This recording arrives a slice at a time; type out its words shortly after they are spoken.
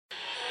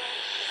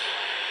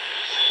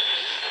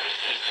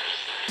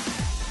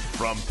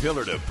From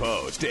pillar to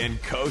post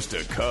and coast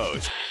to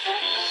coast.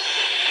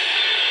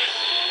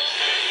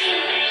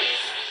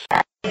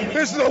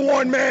 This is a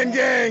one-man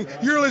gang.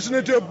 You're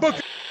listening to Book.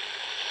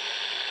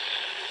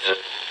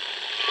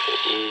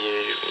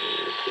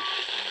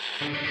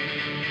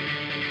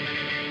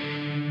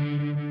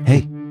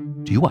 Hey,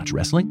 do you watch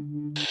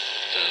wrestling?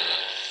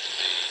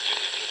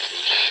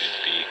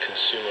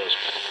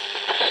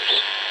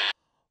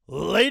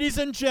 Ladies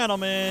and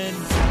gentlemen,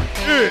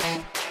 it's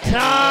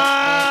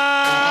time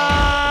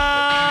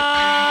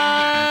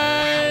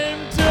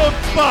to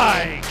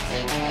fight!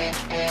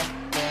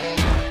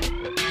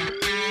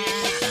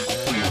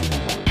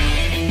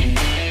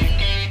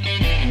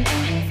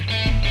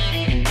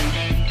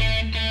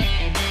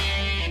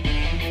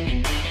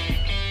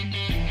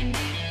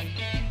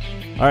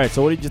 All right,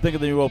 so what did you think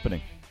of the new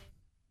opening?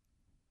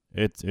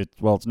 It's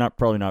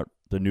probably not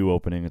the new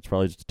opening. It's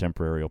probably just a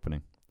temporary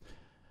opening.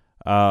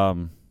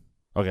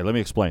 Okay, let me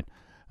explain.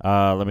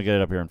 Let me get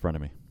it up here in front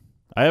of me.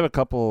 I have a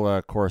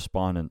couple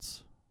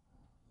correspondence,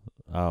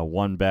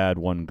 one bad,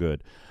 one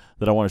good,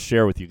 that I want to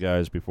share with you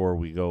guys before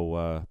we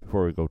go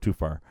too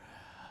far.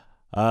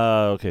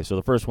 Okay, so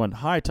the first one: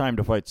 Hi, Time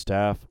to Fight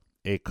staff.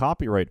 A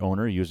copyright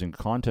owner using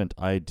Content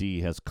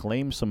ID has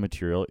claimed some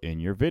material in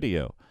your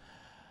video.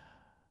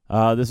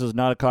 This is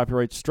not a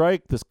copyright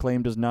strike. This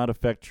claim does not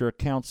affect your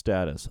account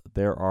status.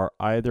 There are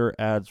either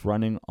ads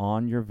running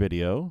on your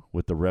video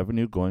with the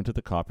revenue going to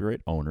the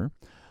copyright owner,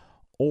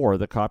 or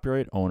the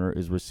copyright owner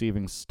is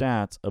receiving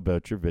stats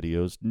about your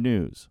video's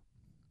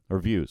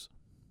views.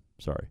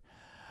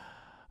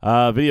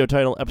 Video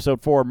title,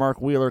 Episode 4, Mark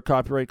Wheeler,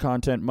 copyright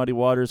content, Muddy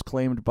Waters,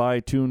 claimed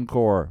by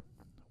TuneCore.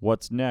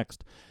 What's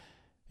next?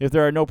 If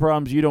there are no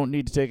problems, you don't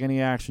need to take any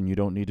action. You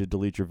don't need to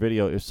delete your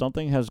video. If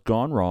something has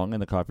gone wrong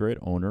and the copyright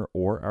owner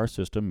or our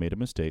system made a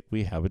mistake,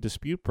 we have a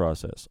dispute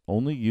process.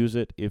 Only use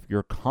it if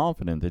you're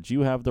confident that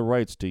you have the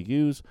rights to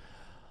use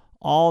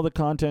all the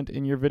content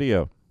in your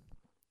video.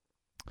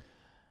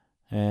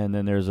 And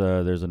then there's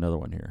another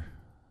one here.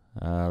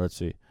 Let's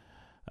see.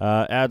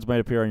 Ads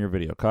might appear on your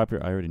video. I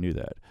already knew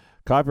that.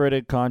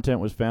 Copyrighted content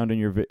was found in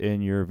your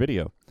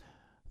video.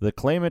 The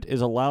claimant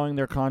is allowing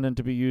their content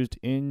to be used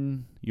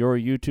in your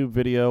YouTube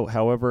video.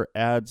 However,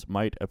 ads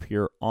might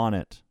appear on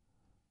it.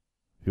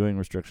 Viewing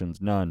restrictions,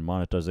 none.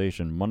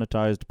 Monetization,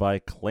 monetized by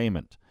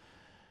claimant.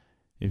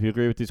 If you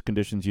agree with these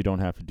conditions, you don't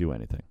have to do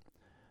anything.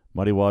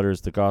 Muddy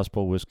Waters, The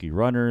Gospel Whiskey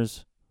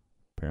Runners.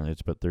 Apparently it's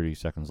about 30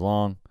 seconds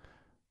long,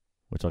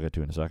 which I'll get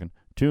to in a second.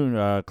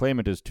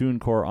 Claimant is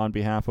TuneCore on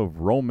behalf of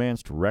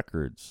Romanced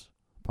Records.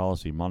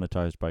 Policy,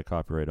 monetized by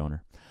copyright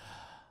owner.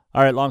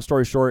 All right, long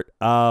story short,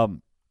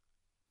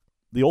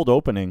 the old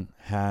opening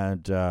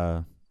had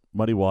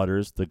Muddy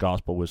Waters, The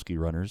Gospel Whiskey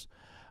Runners,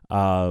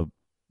 one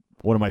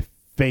of my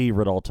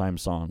favorite all-time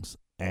songs.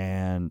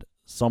 And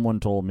someone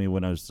told me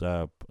when I was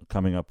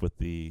coming up with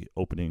the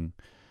opening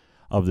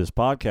of this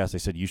podcast, they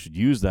said you should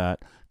use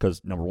that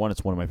because, number one,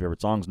 it's one of my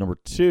favorite songs. Number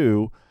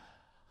two,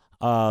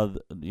 my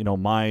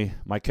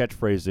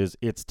catchphrase is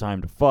 "It's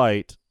time to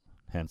fight,"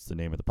 hence the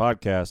name of the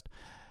podcast.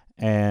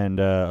 And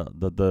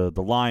the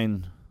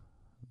line.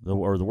 The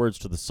words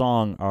to the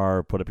song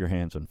are "Put up your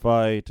hands and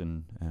fight,"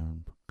 and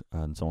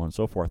so on and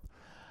so forth.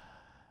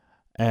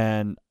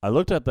 And I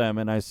looked at them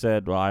and I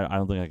said, well, I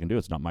don't think I can do it.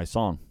 It's not my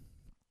song.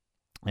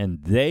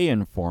 And they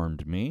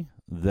informed me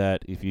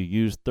that if you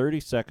use 30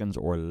 seconds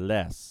or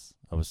less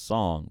of a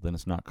song, then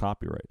it's not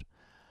copyright.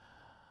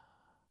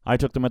 I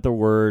took them at their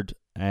word,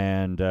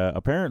 and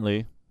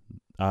apparently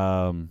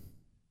I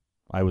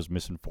was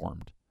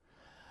misinformed.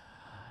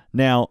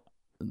 Now,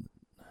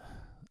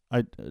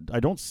 I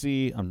don't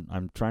see,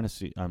 I'm trying to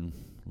see, I'm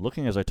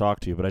looking as I talk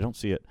to you, but I don't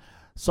see it.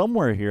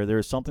 Somewhere here,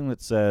 there's something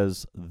that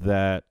says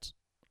that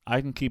I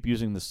can keep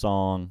using the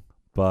song,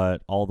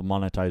 but all the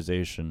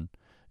monetization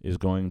is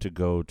going to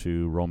go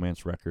to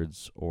Romance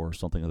Records or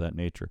something of that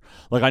nature.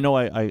 Like, I know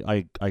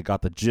I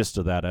got the gist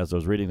of that as I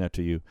was reading that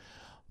to you,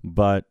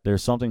 but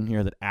there's something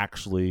here that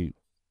actually,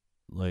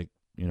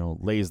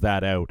 lays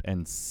that out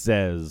and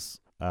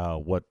says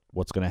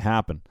what's going to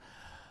happen.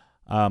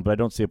 But I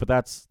don't see it. But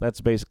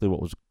that's basically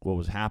what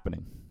was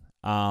happening.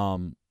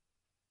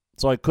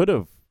 So I could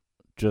have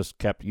just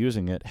kept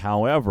using it.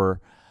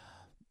 However,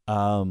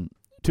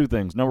 two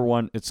things. Number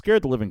one, it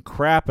scared the living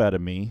crap out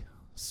of me,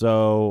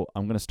 so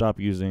I'm going to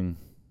stop using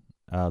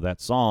that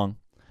song.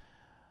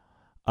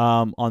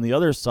 On the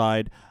other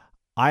side,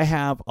 I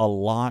have a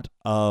lot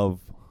of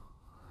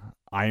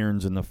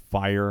irons in the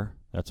fire.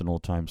 That's an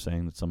old-time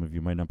saying that some of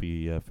you might not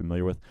be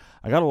familiar with.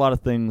 I got a lot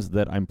of things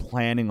that I'm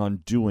planning on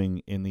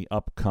doing in the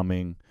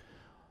upcoming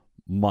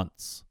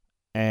months.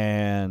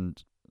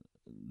 And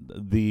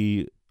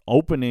the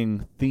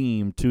opening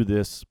theme to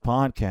this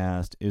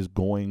podcast is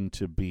going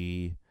to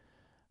be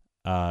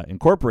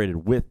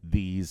incorporated with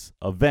these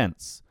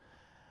events.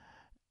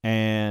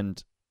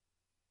 And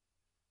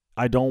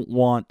I don't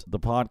want the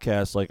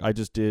podcast like I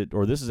just did,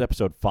 or this is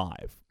episode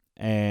 5,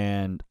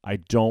 and I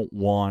don't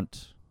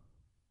want...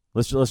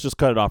 Let's just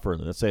cut it off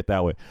early. Let's say it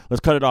that way. Let's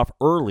cut it off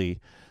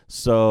early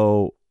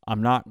so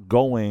I'm not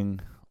going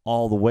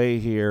all the way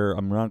here.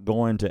 I'm not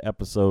going to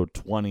episode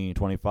 20,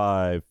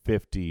 25,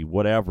 50,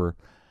 whatever.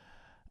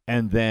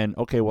 And then,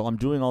 okay, well, I'm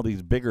doing all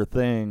these bigger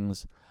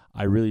things.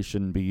 I really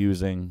shouldn't be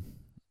using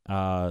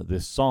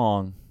this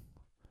song.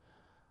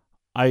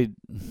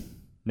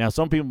 Now,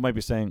 some people might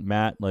be saying,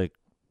 Matt, like,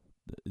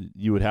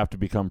 you would have to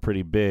become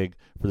pretty big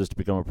for this to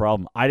become a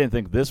problem. I didn't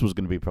think this was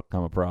going to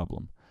become a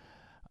problem.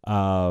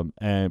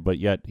 But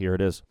yet, here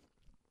it is.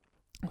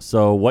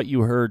 So what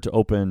you heard to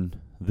open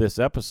this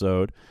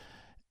episode,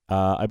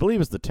 I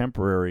believe is the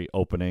temporary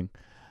opening,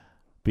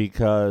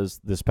 because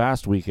this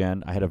past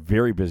weekend, I had a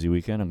very busy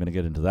weekend. I'm going to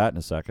get into that in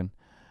a second.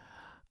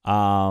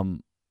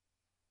 And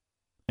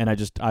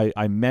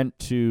I meant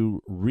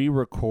to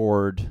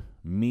re-record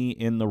me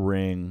in the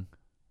ring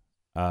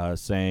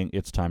saying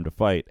it's time to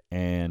fight.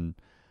 And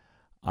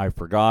I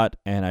forgot,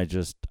 and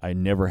I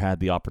never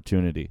had the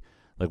opportunity.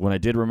 Like, when I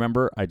did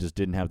remember, I just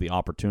didn't have the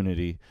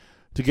opportunity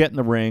to get in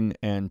the ring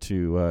and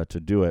to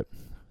do it.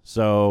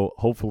 So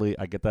hopefully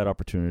I get that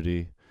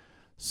opportunity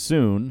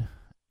soon,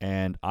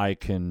 and I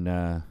can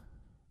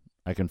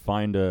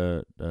find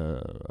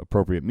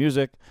appropriate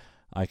music.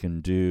 I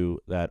can do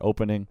that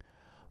opening.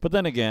 But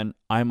then again,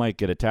 I might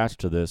get attached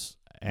to this,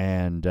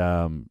 and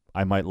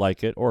I might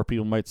like it, or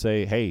people might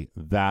say, hey,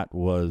 that's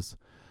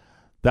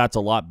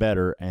a lot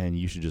better, and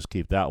you should just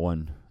keep that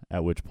one,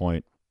 at which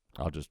point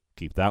I'll just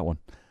keep that one.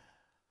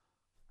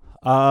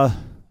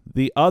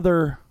 The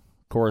other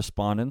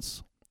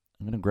correspondence,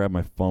 I'm going to grab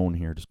my phone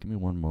here. Just give me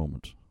one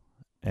moment.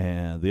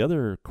 And the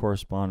other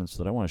correspondence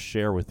that I want to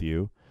share with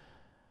you.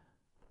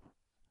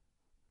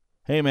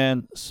 Hey,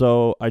 man,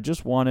 so I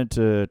just wanted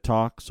to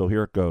talk, so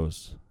here it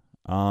goes.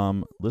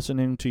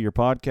 Listening to your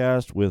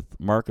podcast with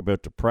Mark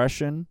about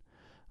depression.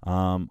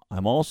 I'm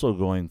also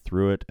going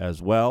through it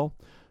as well,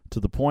 to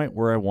the point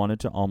where I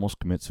wanted to almost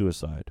commit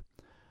suicide.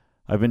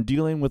 I've been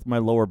dealing with my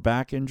lower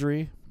back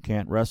injury,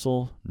 can't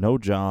wrestle, no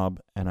job,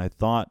 and I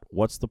thought,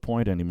 what's the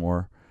point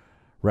anymore?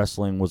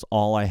 Wrestling was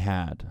all I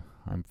had.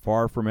 I'm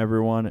far from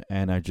everyone,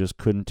 and I just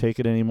couldn't take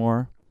it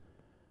anymore.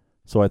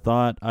 So I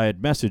thought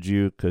I'd message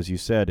you, because you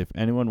said if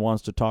anyone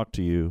wants to talk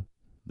to you,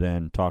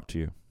 then talk to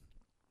you.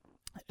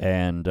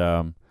 And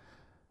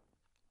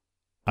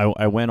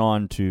I went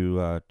on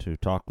to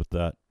talk with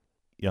that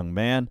young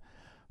man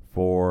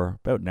for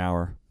about an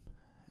hour,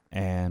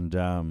 and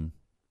I'm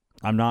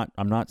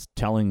not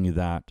telling you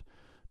that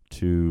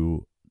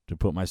to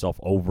put myself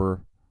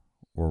over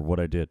or what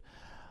I did.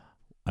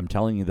 I'm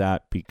telling you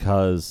that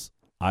because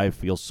I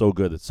feel so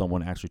good that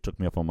someone actually took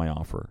me up on my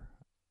offer,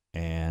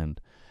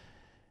 and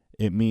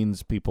it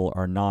means people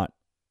are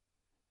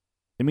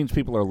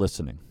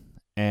listening.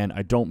 And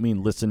I don't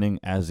mean listening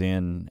as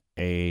in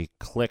a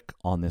click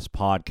on this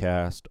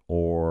podcast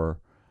or,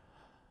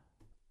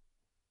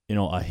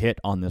 a hit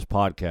on this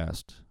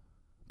podcast.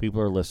 People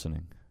are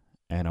listening,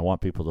 and I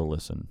want people to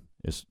listen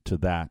to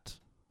that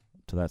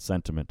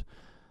sentiment.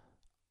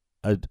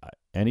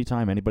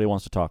 Anytime anybody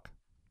wants to talk.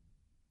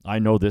 I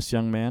know this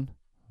young man,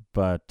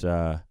 but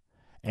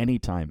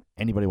anytime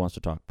anybody wants to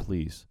talk,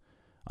 please.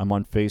 I'm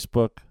on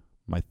Facebook.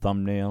 My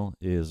thumbnail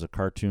is a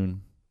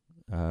cartoon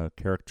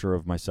caricature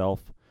of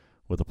myself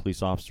with a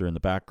police officer in the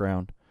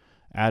background.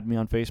 Add me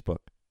on Facebook.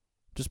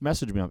 Just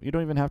message me. You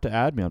don't even have to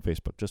add me on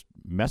Facebook. Just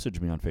message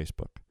me on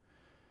Facebook.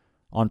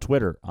 On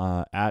Twitter,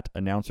 at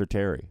Announcer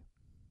Terry.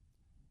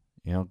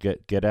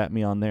 Get at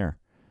me on there.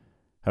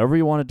 However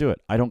you want to do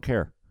it. I don't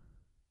care.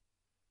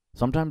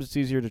 Sometimes it's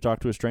easier to talk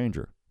to a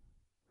stranger.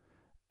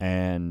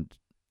 And,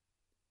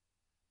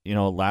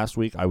 last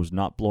week I was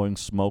not blowing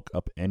smoke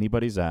up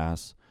anybody's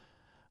ass.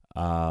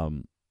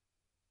 I'm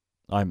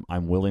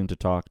willing to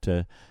talk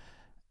to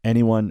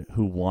anyone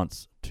who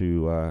wants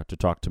to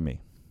talk to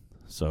me.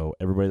 So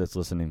everybody that's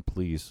listening,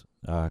 please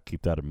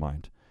keep that in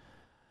mind.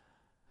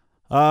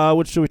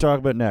 What should we talk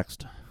about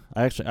next?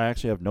 I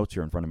actually have notes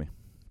here in front of me.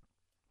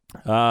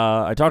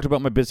 I talked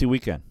about my busy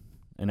weekend,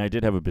 and I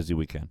did have a busy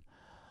weekend.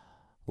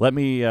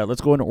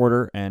 Let's go in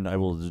order, and I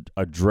will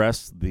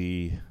address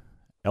the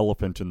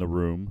elephant in the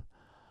room.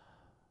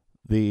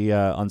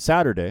 On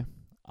Saturday,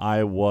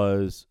 I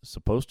was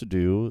supposed to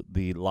do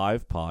the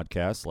live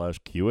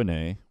podcast /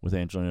 Q&A with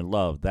Angelina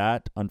Love.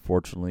 That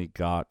unfortunately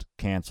got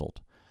canceled.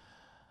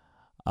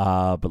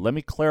 But let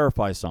me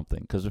clarify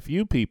something, because a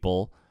few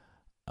people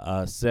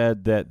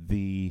said that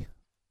the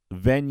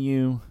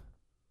venue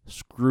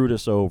screwed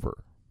us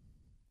over.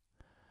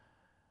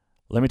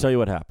 Let me tell you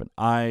what happened.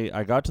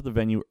 I got to the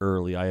venue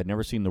early. I had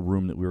never seen the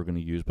room that we were going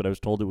to use, but I was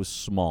told it was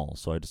small,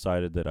 so I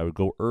decided that I would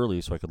go early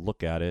so I could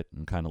look at it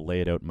and kind of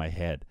lay it out in my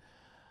head.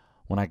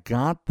 When I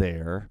got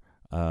there,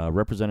 a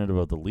representative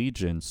of the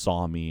Legion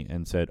saw me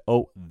and said,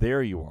 "Oh,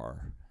 there you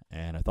are."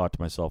 And I thought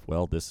to myself,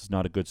 well, this is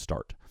not a good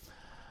start.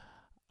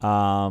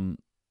 They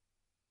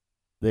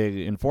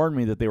informed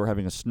me that they were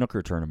having a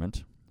snooker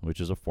tournament,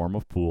 which is a form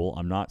of pool.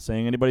 I'm not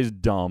saying anybody's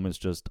dumb. It's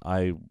just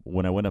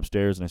when I went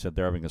upstairs and I said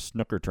they're having a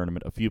snooker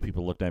tournament, a few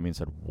people looked at me and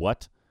said,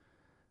 "What?"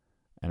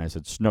 And I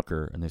said,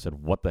 "Snooker." And they said,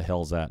 "What the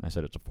hell's that?" And I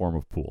said, "It's a form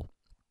of pool."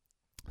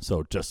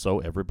 So just so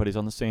everybody's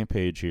on the same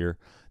page here,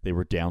 they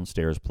were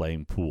downstairs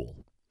playing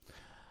pool.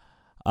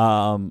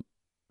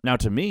 Now,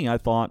 to me, I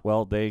thought,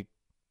 well, they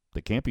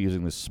can't be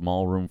using this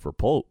small room for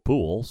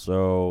pool.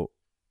 So,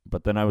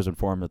 but then I was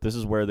informed that this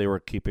is where they were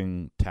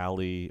keeping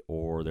tally,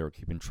 or they were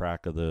keeping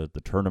track of the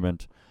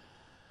tournament,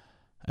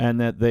 and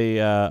that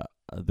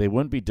they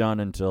wouldn't be done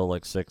until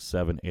like 6,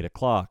 7, 8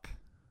 o'clock.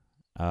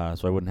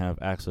 So I wouldn't have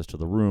access to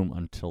the room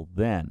until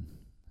then.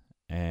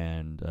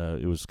 And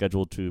it was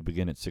scheduled to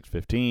begin at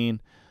 6:15.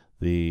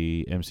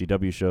 The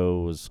MCW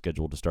show was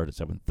scheduled to start at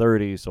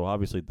 7:30. So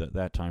obviously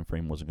that time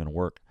frame wasn't going to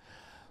work.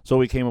 So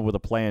we came up with a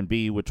plan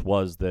B, which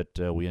was that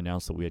we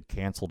announced that we had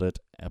canceled it,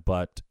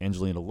 but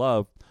Angelina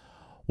Love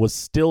was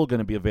still going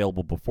to be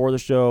available before the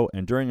show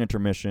and during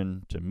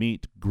intermission to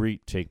meet,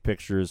 greet, take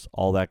pictures,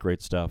 all that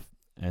great stuff.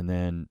 And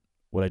then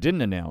what I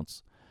didn't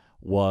announce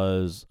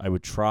was I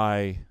would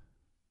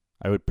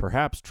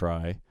perhaps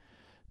try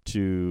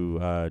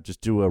to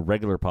just do a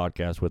regular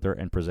podcast with her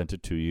and present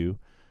it to you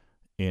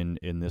in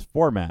this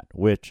format,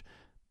 which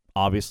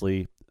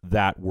obviously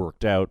that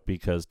worked out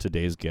because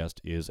today's guest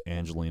is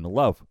Angelina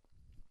Love.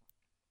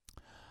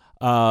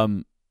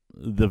 The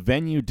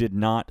venue did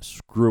not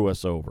screw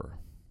us over.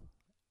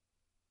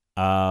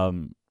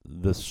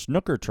 The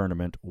snooker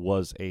tournament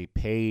was a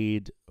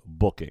paid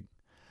booking.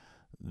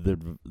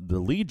 The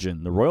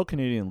Legion, the Royal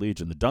Canadian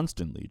Legion, the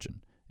Dunstan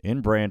Legion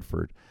in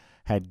Brantford,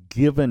 had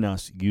given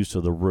us use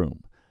of the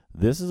room.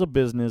 This is a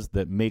business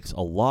that makes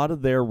a lot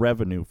of their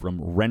revenue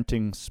from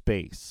renting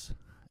space,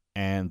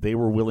 and they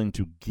were willing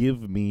to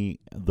give me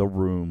the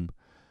room,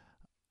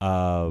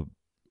 no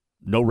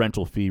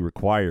rental fee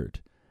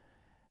required,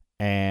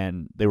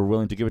 and they were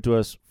willing to give it to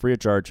us free of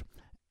charge,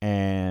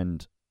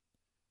 and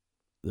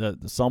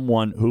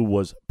someone who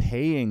was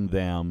paying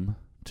them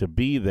to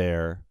be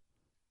there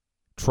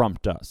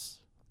trumped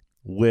us,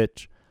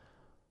 which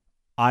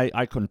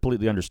I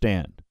completely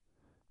understand.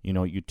 You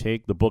know, you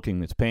take the booking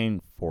that's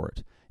paying for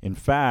it. In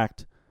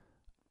fact,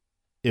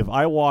 if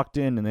I walked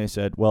in and they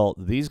said, well,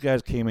 these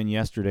guys came in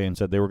yesterday and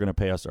said they were going to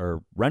pay us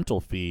our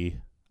rental fee,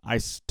 I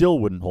still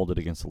wouldn't hold it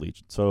against the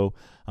Legion. So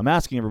I'm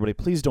asking everybody,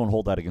 please don't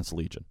hold that against the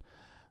Legion.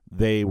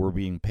 They were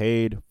being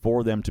paid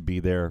for them to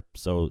be there,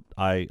 so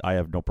I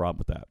have no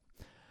problem with that.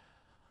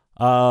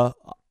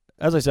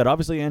 As I said,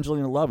 obviously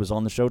Angelina Love is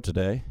on the show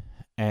today,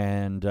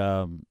 and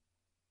I'm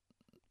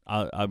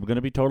going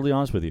to be totally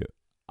honest with you.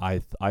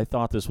 I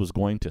thought this was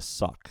going to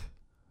suck.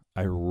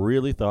 I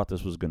really thought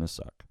this was going to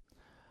suck.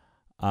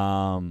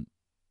 When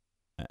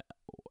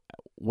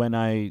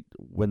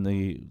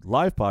the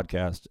live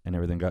podcast and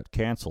everything got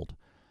canceled,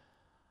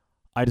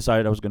 I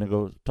decided I was going to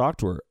go talk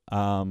to her.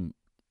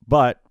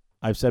 But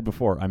I've said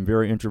before, I'm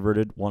very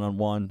introverted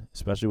one-on-one,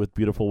 especially with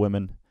beautiful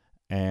women,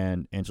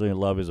 and Angelina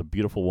Love is a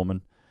beautiful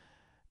woman,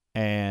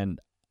 and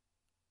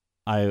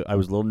I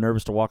was a little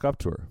nervous to walk up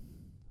to her.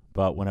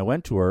 But when I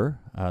went to her,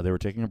 they were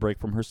taking a break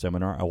from her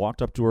seminar. I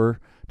walked up to her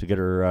to get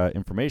her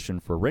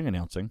information for ring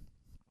announcing.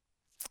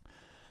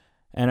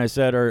 And I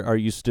said, are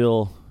you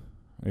still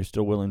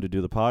willing to do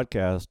the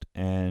podcast?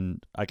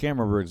 And I can't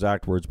remember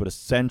exact words, but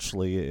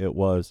essentially it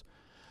was,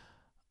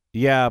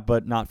 yeah,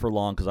 but not for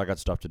long because I got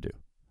stuff to do.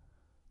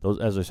 Those,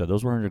 as I said,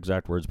 those weren't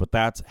exact words, but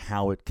that's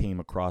how it came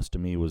across to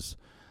me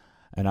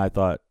and I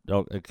thought,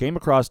 it came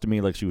across to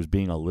me like she was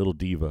being a little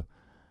diva.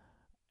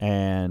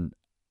 And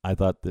I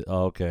thought,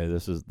 okay,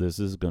 this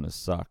is going to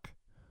suck.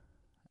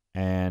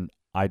 And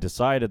I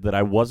decided that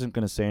I wasn't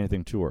going to say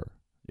anything to her.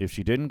 If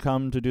she didn't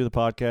come to do the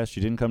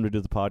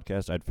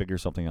podcast, I'd figure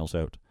something else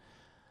out.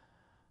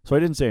 So I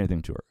didn't say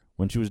anything to her.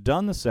 When she was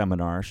done the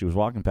seminar, she was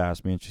walking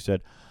past me and she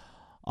said,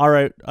 all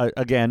right,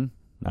 again,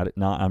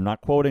 I'm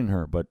not quoting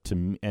her, but to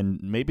me, and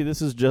maybe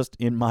this is just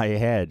in my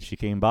head, she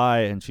came by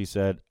and she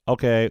said,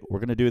 okay, we're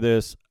going to do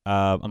this.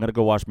 I'm going to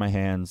go wash my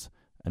hands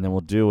and then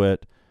we'll do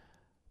it.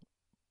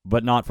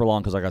 But not for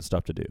long because I got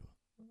stuff to do.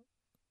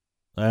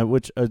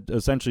 Which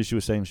essentially she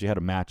was saying she had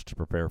a match to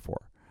prepare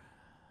for.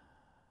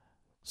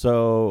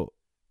 So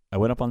I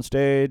went up on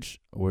stage,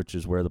 which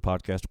is where the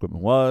podcast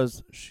equipment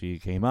was. She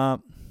came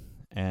up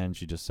and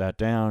she just sat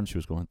down. She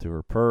was going through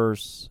her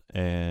purse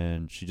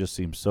and she just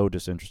seemed so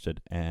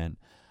disinterested. And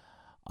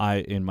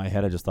in my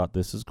head, I just thought,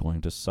 this is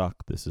going to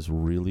suck. This is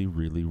really,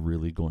 really,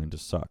 really going to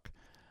suck.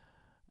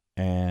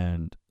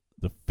 And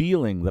the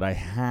feeling that I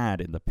had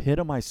in the pit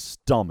of my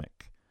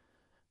stomach,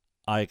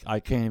 I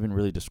can't even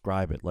really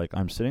describe it. Like,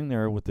 I'm sitting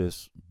there with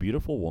this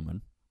beautiful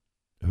woman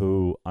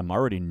who I'm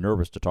already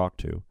nervous to talk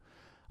to.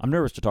 I'm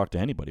nervous to talk to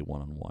anybody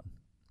one-on-one.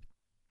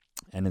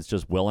 And it's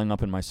just welling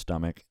up in my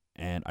stomach,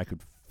 and I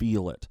could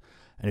feel it.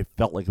 And it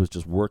felt like it was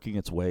just working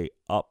its way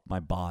up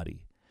my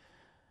body.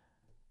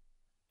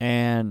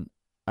 And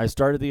I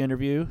started the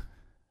interview,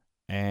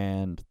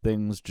 and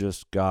things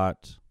just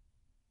got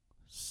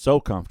so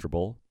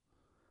comfortable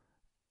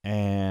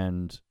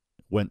and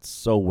went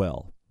so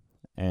well.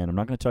 And I'm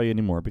not going to tell you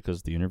anymore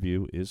because the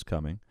interview is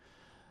coming.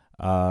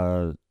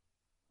 So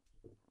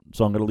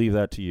I'm going to leave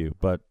that to you.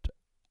 But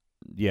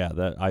yeah,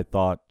 that I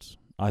thought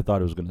it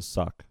was going to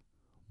suck.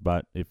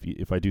 But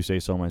if I do say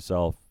so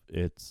myself,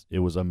 it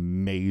was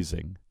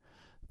amazing.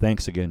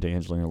 Thanks again to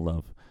Angelina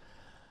Love.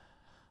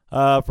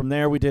 From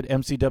there, we did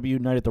MCW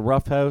Night at the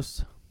Rough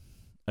House.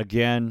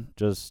 again,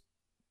 just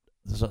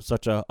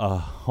such a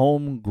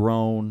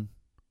homegrown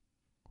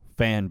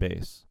fan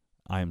base.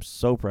 I am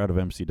so proud of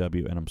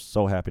MCW, and I'm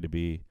so happy to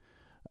be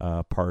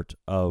part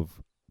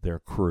of their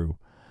crew.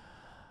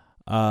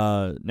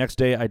 Next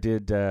day, I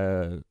did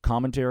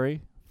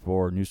commentary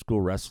for New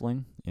School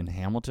Wrestling in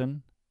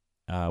Hamilton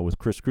with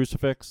Chris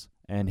Crucifix,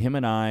 and him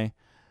and I,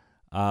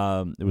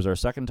 it was our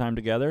second time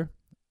together,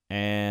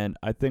 and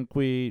I think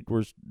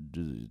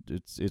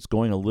it's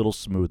going a little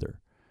smoother.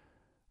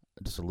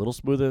 Just a little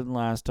smoother than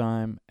last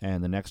time,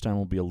 and the next time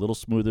will be a little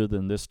smoother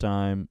than this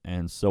time,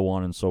 and so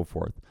on and so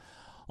forth.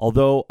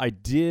 Although I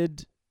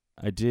did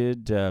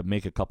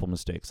make a couple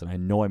mistakes, and I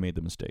know I made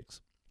the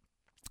mistakes.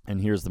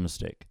 And here's the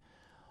mistake.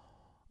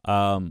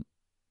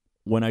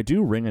 When I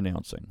do ring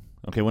announcing,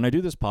 when I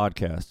do this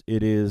podcast,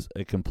 it is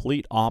a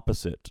complete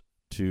opposite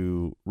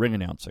to ring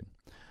announcing,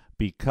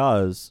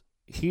 because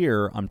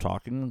here I'm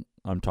talking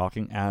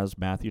as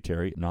Matthew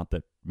Terry. Not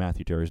that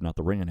Matthew Terry is not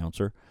the ring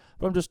announcer,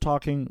 but I'm just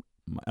talking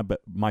about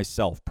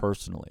myself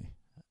personally,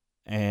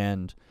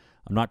 and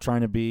I'm not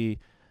trying to be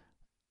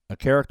a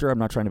character. I'm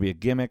not trying to be a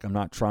gimmick. I'm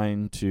not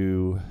trying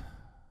to,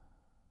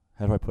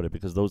 how do I put it?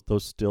 Because those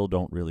still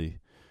don't really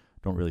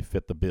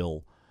fit the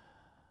bill.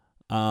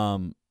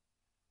 I'm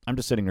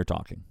just sitting here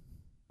talking.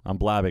 I'm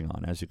blabbing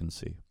on, as you can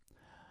see.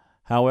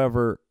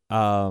 However,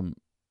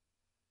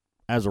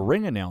 as a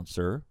ring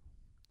announcer,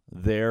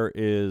 there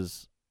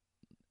is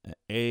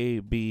A,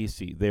 B,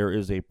 C. There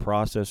is a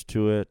process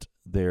to it.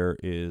 There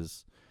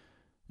is,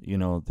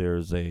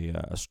 there's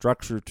a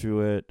structure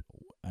to it,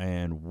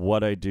 and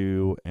what I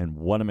do and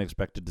what I'm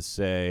expected to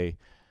say,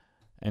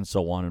 and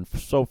so on and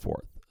so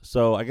forth.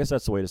 So I guess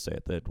that's the way to say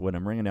it, that when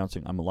I'm ring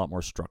announcing, I'm a lot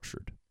more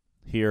structured.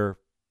 Here,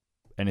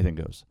 anything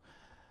goes.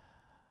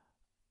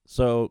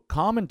 So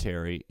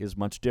commentary is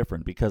much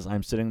different, because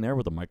I'm sitting there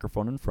with a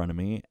microphone in front of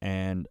me,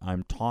 and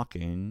I'm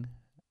talking,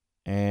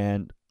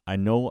 and I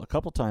know a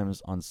couple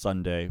times on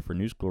Sunday for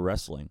New School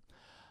Wrestling,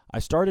 I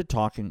started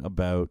talking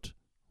about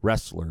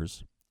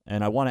wrestlers,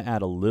 and I want to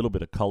add a little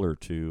bit of color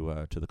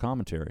to the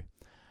commentary.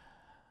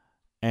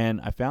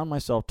 And I found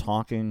myself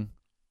talking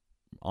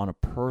on a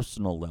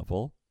personal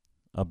level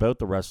about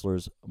the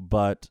wrestlers,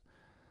 but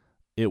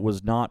it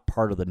was not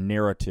part of the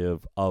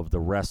narrative of the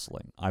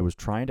wrestling. I was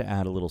trying to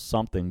add a little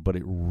something, but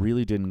it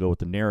really didn't go with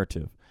the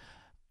narrative.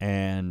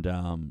 And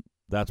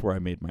that's where I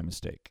made my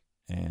mistake.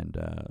 And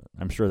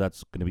I'm sure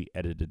that's going to be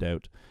edited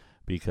out,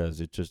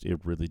 because it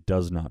really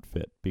does not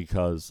fit,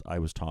 because I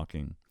was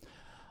talking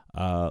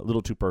a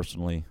little too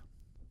personally.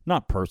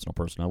 Not personal.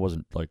 I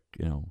wasn't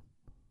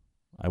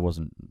I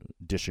wasn't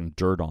dishing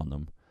dirt on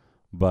them,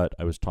 but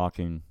I was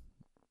talking,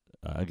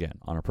 again,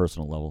 on a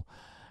personal level,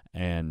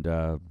 and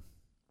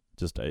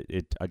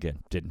it again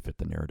didn't fit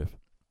the narrative.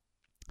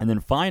 And then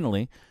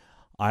finally,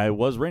 I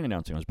was ring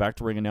announcing. I was back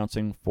to ring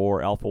announcing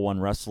for Alpha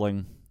One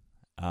Wrestling.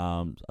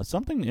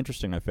 Something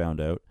interesting I found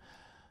out,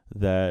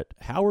 that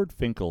Howard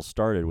Finkel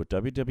started with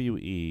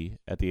WWE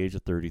at the age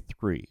of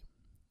 33.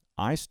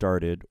 I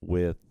started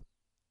with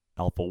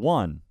Alpha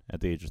One at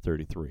the age of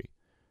 33.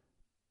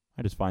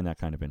 I just find that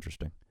kind of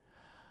interesting.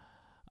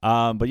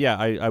 But yeah,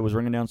 I was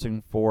ring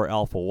announcing for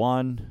Alpha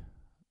One.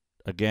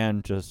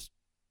 Again, just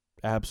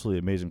absolutely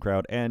amazing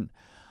crowd. And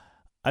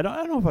I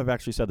don't know if I've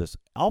actually said this.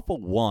 Alpha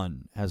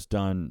One has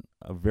done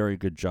a very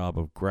good job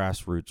of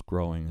grassroots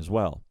growing as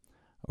well,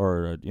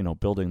 or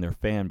building their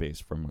fan base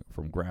from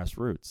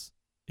grassroots.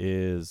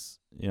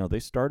 They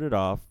started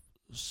off.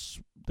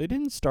 They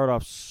didn't start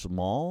off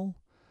small.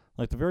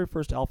 Like the very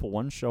first Alpha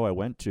One show I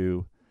went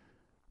to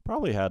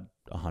probably had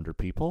 100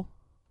 people,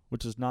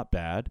 which is not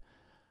bad.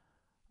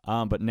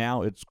 But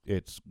now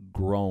it's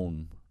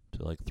grown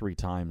to like 3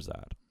 times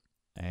that,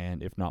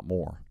 and if not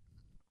more.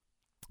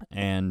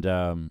 And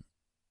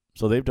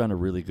so they've done a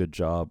really good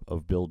job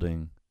of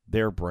building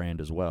their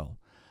brand as well.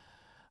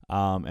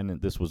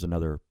 And this was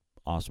another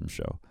awesome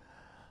show.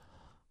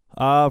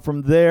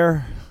 From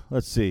there,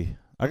 let's see.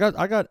 I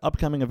got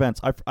upcoming events.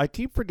 I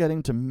keep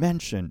forgetting to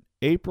mention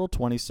April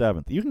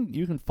 27th.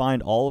 You can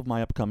find all of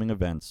my upcoming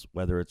events,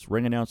 whether it's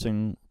ring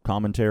announcing,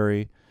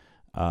 commentary,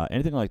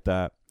 anything like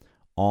that,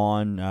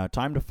 on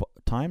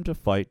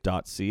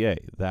timetofight.ca.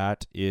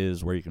 That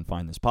is where you can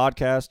find this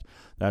podcast.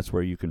 That's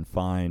where you can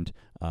find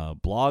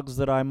blogs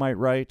that I might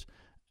write,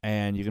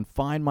 and you can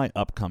find my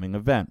upcoming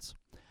events.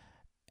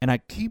 And I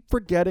keep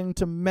forgetting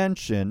to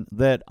mention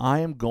that I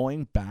am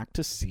going back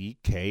to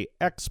CK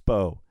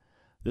Expo.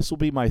 This will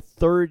be my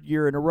 3rd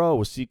year in a row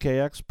with CK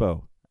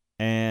Expo,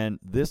 and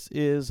this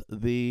was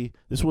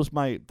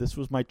my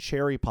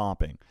cherry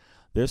popping.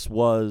 This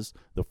was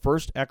the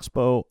first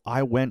expo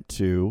I went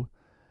to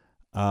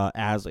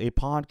as a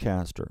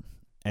podcaster,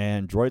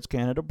 and Droids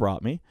Canada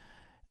brought me,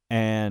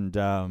 and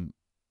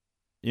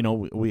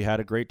we had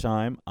a great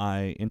time.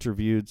 I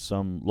interviewed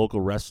some local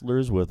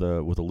wrestlers with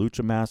a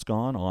lucha mask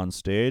on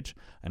stage,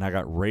 and I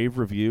got rave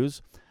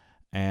reviews.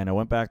 And I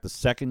went back the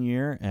 2nd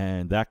year,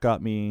 and that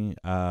got me.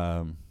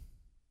 That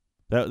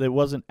it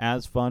wasn't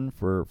as fun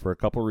for a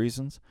couple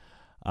reasons,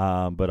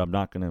 but I'm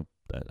not gonna.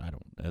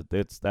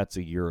 That's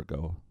a year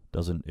ago.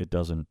 Doesn't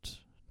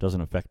doesn't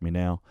affect me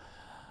now.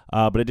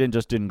 But it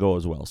didn't go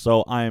as well.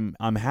 So I'm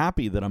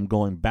happy that I'm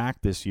going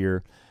back this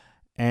year,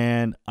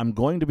 and I'm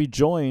going to be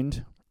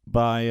joined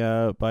by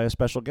a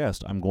special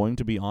guest. I'm going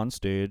to be on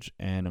stage,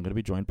 and I'm going to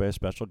be joined by a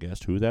special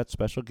guest. Who that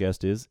special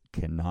guest is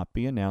cannot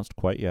be announced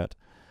quite yet.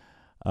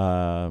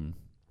 But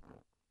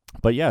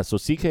yeah, so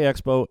CK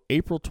Expo,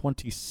 April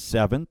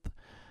 27th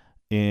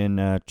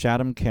in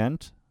Chatham,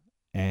 Kent,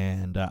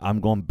 and I'm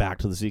going back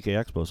to the CK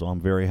Expo, so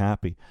I'm very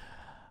happy.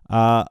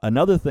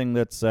 Another thing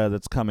that's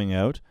coming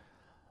out.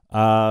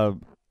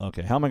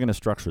 Okay, how am I going to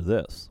structure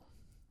this?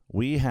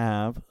 We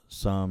have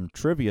some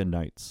trivia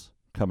nights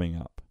coming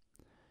up.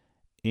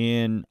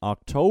 In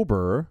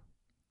October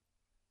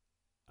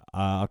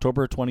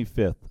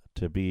 25th,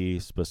 to be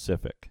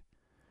specific,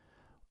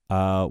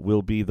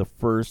 will be the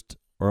first,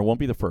 or it won't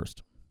be the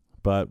first,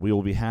 but we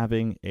will be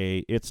having a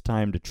It's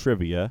Time to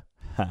Trivia.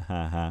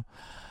 We're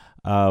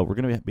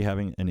going to be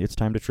having an It's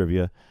Time to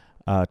Trivia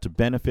to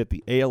benefit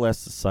the ALS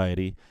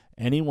Society.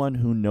 Anyone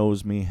who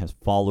knows me, has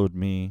followed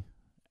me,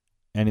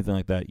 anything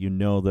like that, you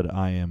know that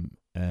I am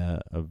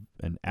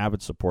an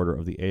avid supporter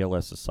of the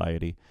ALS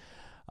Society.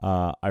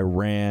 I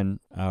ran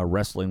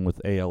wrestling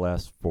with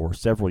ALS for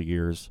several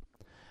years,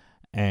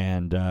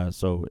 and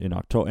so in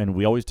October, and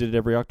we always did it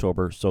every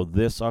October. So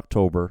this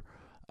October,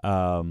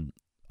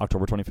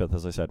 October 25th,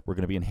 as I said, we're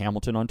going to be in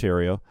Hamilton,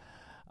 Ontario.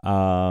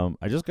 I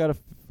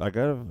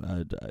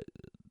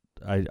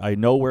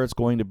know where it's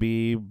going to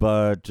be,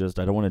 but just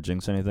I don't want to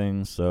jinx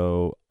anything.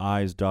 So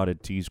I's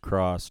dotted, T's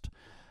crossed.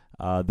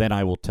 Then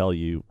I will tell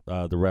you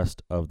the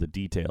rest of the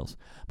details.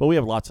 But we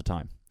have lots of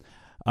time.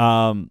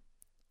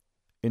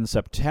 In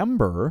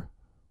September,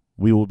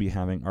 we will be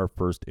having our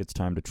first It's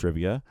Time to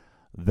Trivia.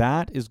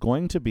 That is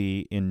going to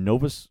be in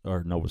Nova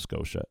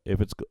Scotia.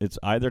 If it's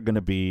either going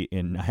to be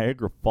in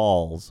Niagara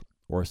Falls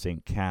or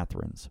St.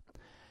 Catharines.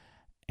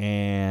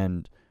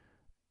 And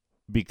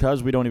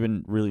because we don't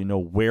even really know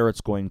where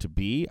it's going to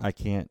be, I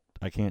can't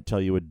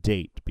tell you a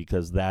date,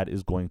 because that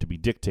is going to be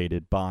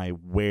dictated by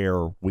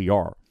where we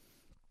are.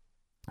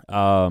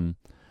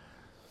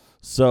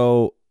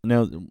 So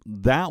now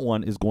that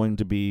one is going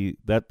to be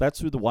that's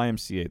through the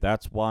YMCA.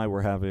 That's why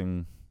we're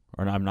having,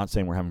 or I'm not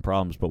saying we're having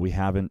problems, but we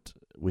haven't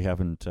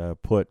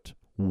put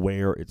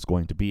where it's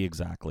going to be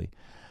exactly.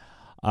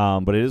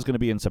 But it is going to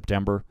be in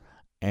September,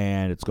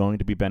 and it's going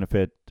to be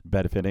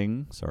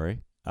benefiting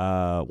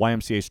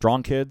YMCA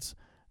Strong Kids,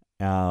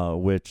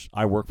 which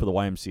I work for the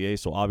YMCA.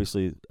 So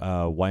obviously,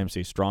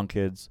 YMCA Strong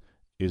Kids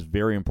is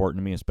very important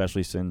to me,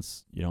 especially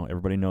since,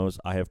 everybody knows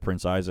I have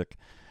Prince Isaac,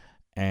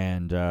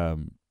 and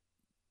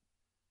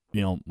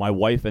my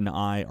wife and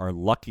I are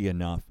lucky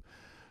enough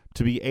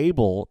to be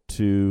able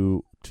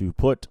to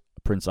put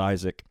Prince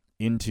Isaac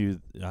into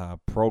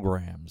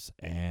programs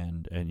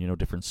and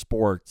different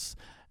sports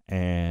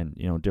and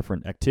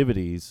different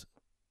activities.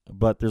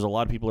 But there's a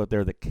lot of people out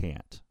there that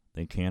can't.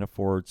 They can't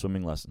afford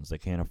swimming lessons. They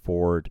can't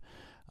afford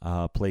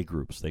play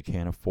groups. They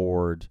can't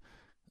afford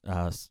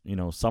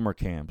summer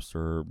camps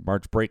or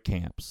March break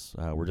camps.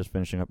 We're just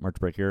finishing up March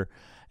break here,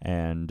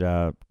 and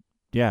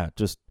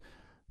just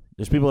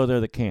there's people out there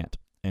that can't,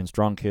 and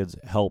Strong Kids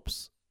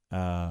helps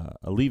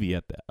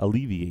alleviate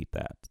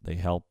that. They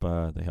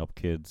help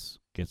kids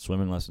get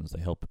swimming lessons.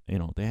 They help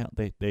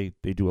they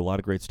do a lot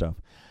of great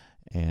stuff,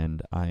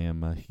 and I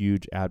am a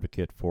huge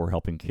advocate for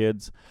helping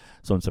kids.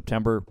 So in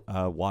September,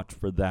 watch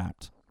for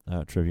that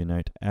trivia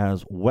night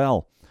as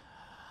well.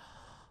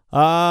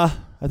 I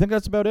think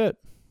that's about it.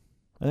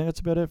 I think that's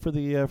about it for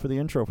the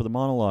intro, for the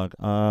monologue.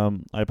 I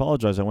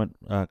apologize, I went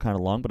kind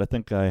of long, but I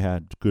think I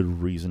had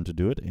good reason to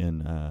do it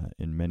in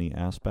many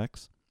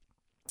aspects.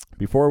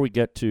 Before we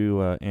get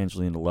to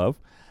Angelina Love,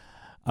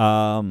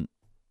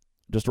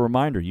 just a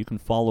reminder: you can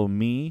follow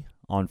me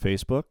on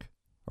Facebook,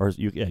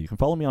 you can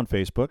follow me on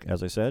Facebook.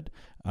 As I said,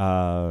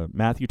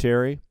 Matthew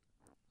Terry,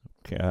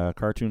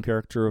 cartoon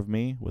character of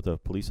me with a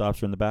police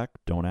officer in the back.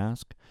 Don't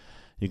ask.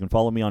 You can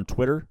follow me on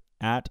Twitter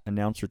at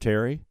Announcer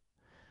Terry.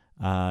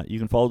 You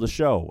can follow the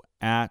show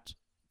at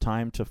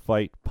Time to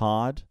Fight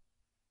Pod,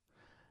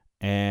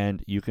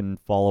 and you can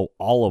follow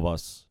all of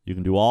us. You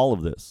can do all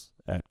of this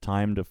at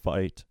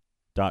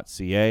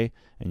timetofight.ca,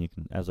 and you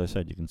can, as I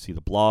said, you can see the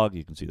blog,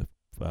 you can see the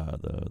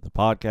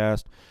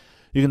podcast,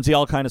 you can see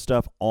all kind of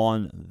stuff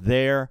on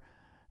there.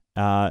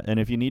 And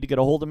if you need to get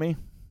a hold of me,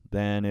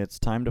 then it's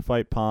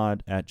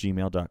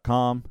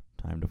timetofightpod@gmail.com.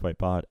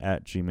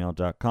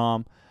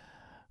 timetofightpod@gmail.com.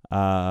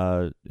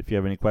 If you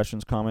have any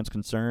questions, comments,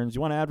 concerns,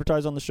 you want to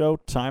advertise on the show,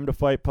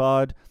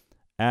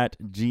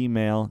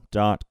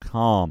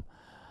 timetofightpod@gmail.com.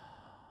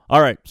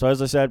 All right, so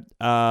as I said,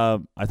 I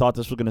thought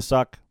this was going to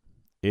suck.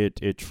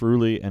 It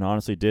truly and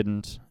honestly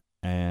didn't,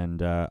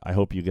 and I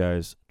hope you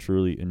guys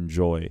truly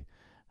enjoy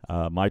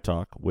my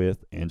talk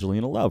with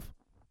Angelina Love.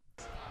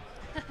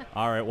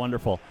 All right,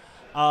 wonderful.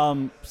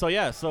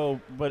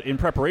 But in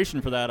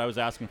preparation for that, I was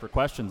asking for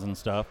questions and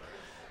stuff,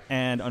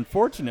 and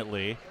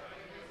unfortunately,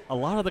 a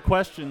lot of the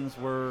questions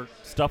were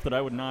stuff that I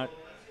would not,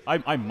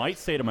 I might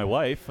say to my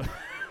wife,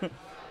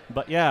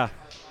 but yeah,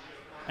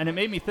 and it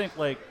made me think,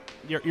 like,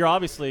 you're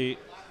obviously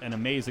an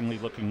amazingly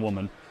looking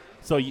woman,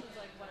 so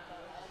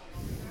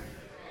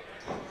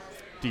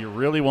Do you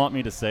really want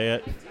me to say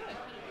it?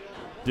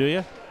 Do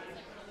you?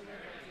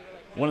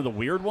 One of the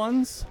weird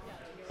ones?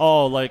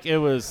 Oh, like it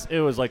was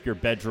like your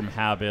bedroom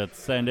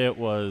habits, and it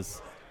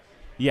was,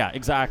 yeah,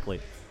 exactly.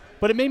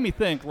 But it made me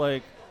think,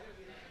 like,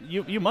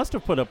 you must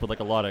have put up with like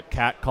a lot of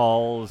cat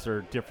calls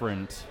or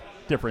different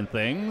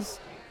things.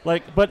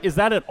 Like, but is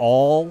that at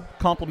all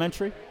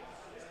complimentary?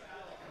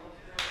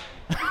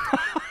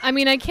 I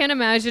mean, I can't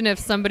imagine if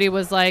somebody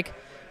was like,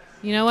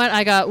 you know what,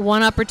 I got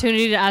one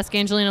opportunity to ask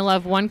Angelina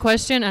Love one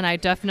question, and I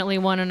definitely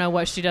want to know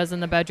what she does in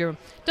the bedroom.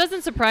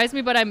 Doesn't surprise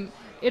me, but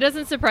it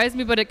doesn't surprise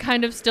me, but it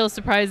kind of still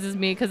surprises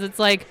me because it's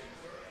like,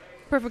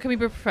 perfect. Can we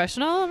be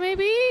professional,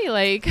 maybe?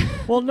 Like,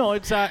 well, no,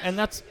 exactly. And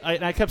that's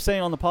I kept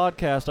saying on the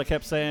podcast. I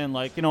kept saying,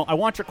 like, you know, I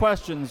want your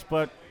questions,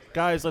 but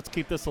guys, let's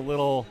keep this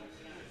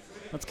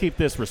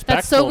respectful.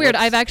 That's so weird.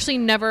 I've actually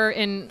never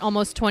in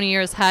almost 20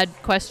 years had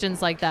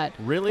questions like that.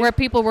 Really? Where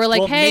people were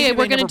like, well, hey,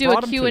 we're going to do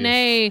a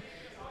Q&A.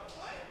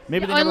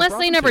 Maybe they unless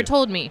they never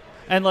told me.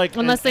 And like,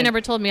 unless they never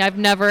told me, I've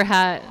never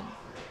had.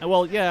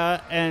 Well,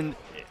 yeah, and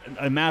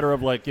a matter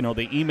of like, you know,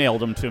 they emailed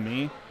them to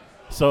me,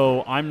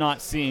 so I'm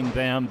not seeing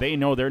them. They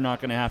know they're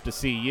not going to have to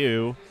see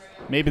you.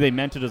 Maybe they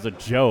meant it as a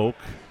joke.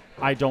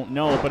 I don't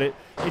know, but it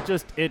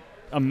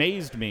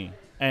amazed me,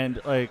 and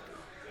like,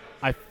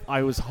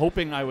 I was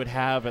hoping I would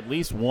have at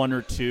least one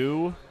or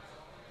two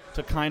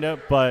to kind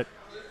of, but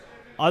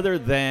other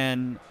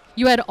than.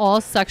 You had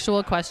all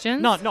sexual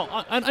questions? No,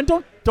 I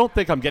don't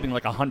think I'm getting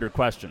like 100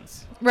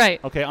 questions.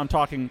 Right. Okay, I'm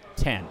talking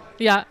 10.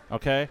 Yeah.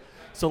 Okay,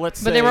 so let's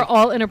say. But they were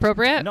all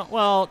inappropriate? No,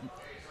 well,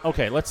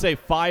 okay, let's say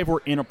 5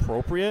 were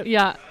inappropriate.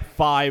 Yeah.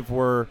 5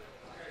 were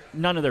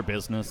none of their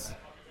business.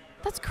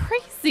 That's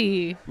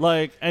crazy.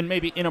 Like, and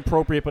maybe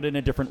inappropriate, but in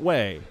a different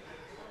way.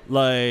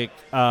 Like,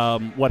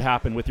 what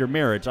happened with your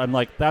marriage? I'm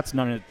like, that's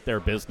none of their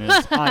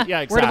business.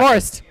 Yeah, exactly. We're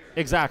divorced.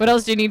 Exactly. What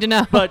else do you need to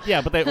know? But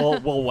yeah, but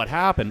well, what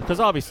happened?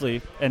 Because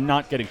obviously, and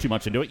not getting too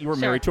much into it, you were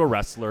married to a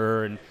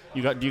wrestler, and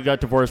you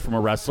got divorced from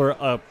a wrestler,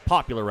 a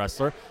popular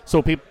wrestler.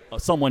 So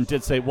someone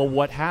did say, well,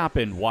 what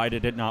happened? Why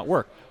did it not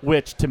work?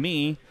 Which to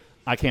me,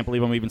 I can't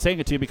believe I'm even saying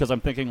it to you because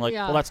I'm thinking like,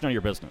 well, that's none of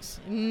your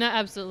business. No,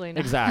 absolutely not.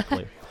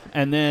 Exactly.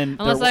 And then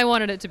unless I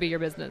wanted it to be your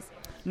business.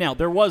 Now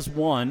there was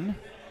one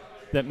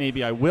that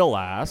maybe I will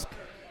ask,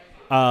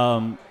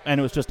 and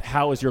it was just,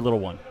 how is your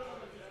little one?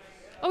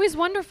 Oh, he's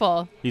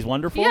wonderful. He's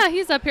wonderful? Yeah,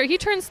 he's up here. He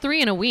turns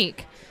 3 in a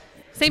week.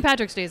 St.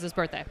 Patrick's Day is his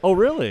birthday. Oh,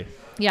 really?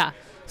 Yeah.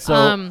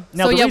 So,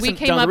 now we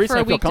came up for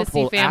a week to see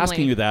family. The reason I feel comfortable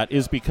asking you that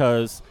is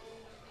because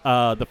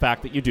the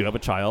fact that you do have a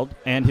child,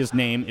 and his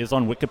name is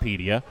on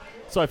Wikipedia.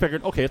 So I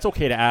figured, okay, it's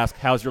okay to ask,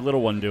 how's your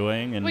little one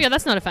doing? And well, yeah,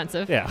 that's not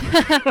offensive. Yeah.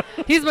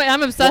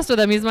 I'm obsessed with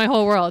him. He's my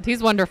whole world.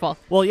 He's wonderful.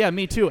 Well, yeah,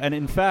 me too. And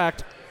in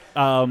fact,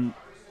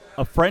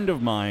 a friend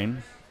of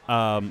mine,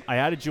 I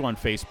added you on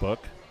Facebook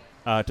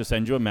to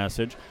send you a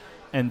message.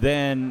 And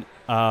then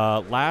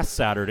last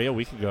Saturday, a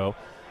week ago,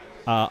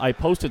 I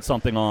posted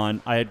something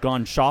on, I had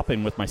gone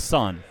shopping with my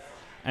son.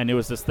 And it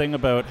was this thing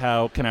about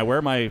how, can I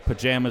wear my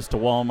pajamas to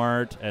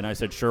Walmart? And I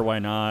said, sure, why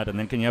not? And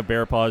then, can you have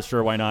bear paws?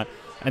 Sure, why not?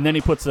 And then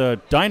he puts a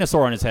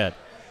dinosaur on his head.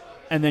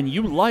 And then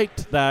you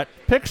liked that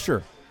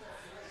picture.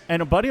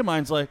 And a buddy of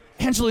mine's like,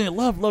 Angelina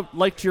Love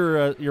liked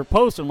your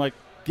post. I'm like,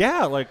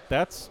 yeah, like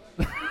that's...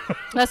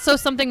 That's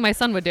something my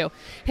son would do.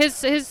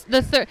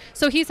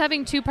 So he's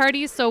having 2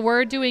 parties, so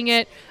we're doing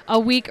it a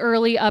week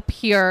early up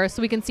here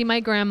so we can see my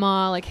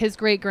grandma, like his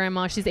great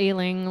grandma. She's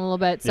ailing a little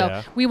bit,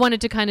 so we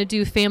wanted to kind of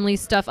do family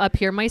stuff up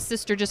here. My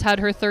sister just had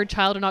her 3rd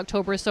child in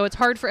October, so it's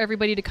hard for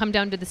everybody to come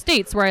down to the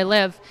States where I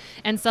live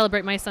and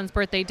celebrate my son's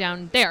birthday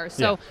down there.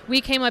 So we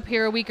came up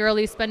here a week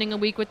early, spending a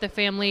week with the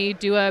family,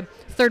 do a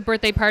 3rd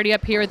birthday party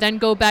up here, then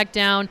go back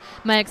down.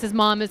 My ex's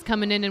mom is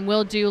coming in, and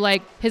we'll do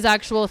like his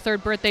actual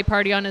 3rd birthday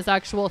party on his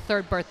actual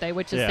 3rd birthday,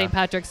 which is St.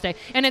 Patrick's Day,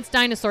 and it's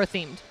dinosaur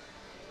themed.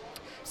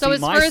 So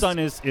my son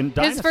is in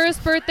dinosaur. His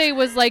first birthday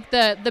was like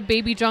the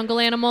baby jungle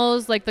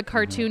animals, like the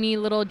cartoony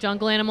little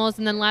jungle animals,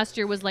 and then last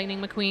year was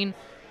Lightning McQueen,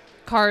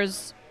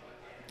 Cars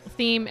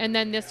theme, and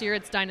then this year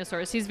it's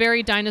dinosaurs. He's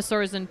very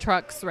dinosaurs and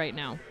trucks right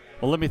now.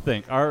 Well, let me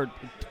think.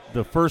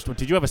 The first one.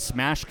 Did you have a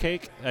smash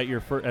cake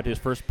at his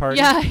first party?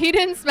 Yeah, he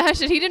didn't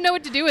smash it. He didn't know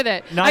what to do with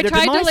it. Neither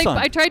did my son.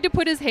 I tried to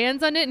put his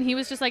hands on it, and he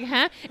was just like,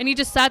 huh? And he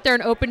just sat there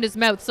and opened his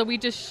mouth. So we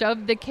just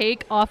shoved the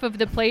cake off of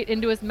the plate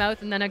into his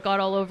mouth, and then it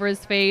got all over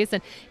his face.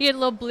 And he had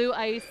little blue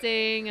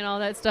icing and all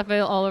that stuff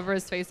all over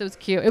his face. It was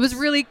cute. It was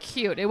really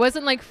cute. It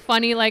wasn't like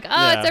funny, like,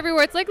 it's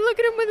everywhere. It's like, look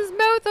at him with his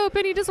mouth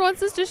open. He just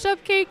wants us to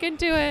shove cake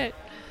into it.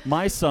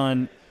 My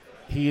son,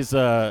 he's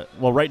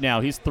right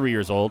now he's 3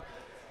 years old,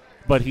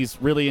 but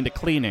he's really into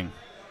cleaning.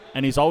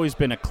 And he's always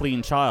been a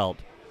clean child.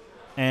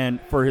 And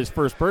for his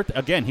first birthday,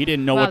 again, he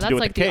didn't know what to do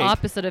with the cake. That's like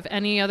the opposite of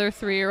any other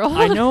 3-year-old.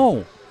 I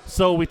know.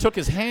 So we took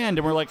his hand,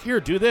 and we're like, here,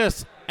 do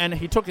this. And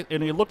he took it,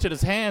 and he looked at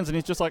his hands, and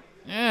he's just like,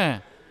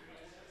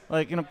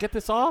 like, get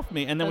this off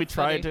me. And then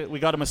we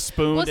got him a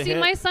spoon to hit.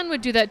 My son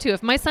would do that too.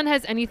 If my son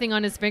has anything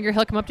on his finger,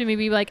 he'll come up to me and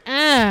be like,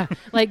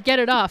 like, get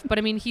it off. But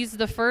I mean, he's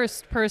the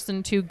first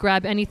person to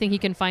grab anything he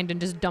can find and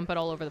just dump it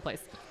all over the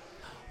place.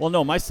 Well,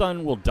 no, my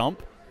son will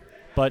dump.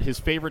 But his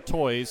favorite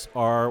toys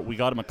are, we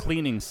got him a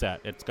cleaning set.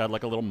 It's got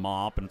like a little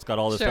mop and it's got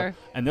all this Sure.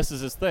 stuff. And this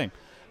is his thing.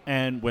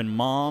 And when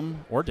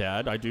mom or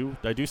dad, I do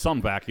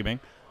some vacuuming.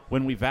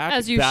 When we vacuum,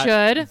 As you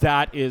should.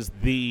 That is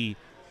the,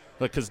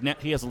 because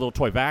he has a little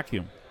toy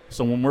vacuum.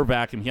 So when we're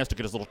vacuuming, he has to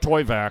get his little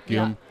toy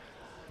vacuum.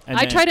 And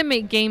I then- try to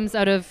make games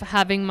out of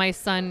having my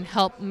son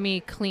help me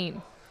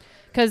clean.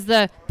 Because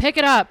the pick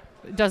it up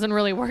doesn't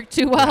really work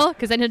too well.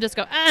 Because then he'll just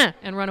go,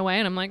 and run away.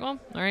 And I'm like, well,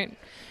 all right.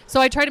 So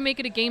I try to make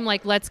it a game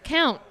like, let's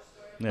count.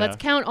 Yeah. Let's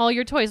count all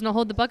your toys. And I'll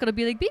hold the bucket. I'll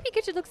be like, baby,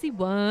 get your look-see.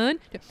 1.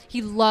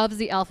 He loves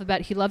the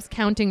alphabet. He loves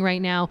counting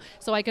right now.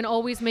 So I can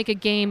always make a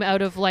game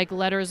out of like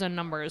letters and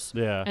numbers.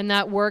 Yeah. And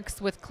that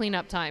works with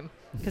cleanup time.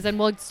 Because then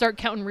we'll start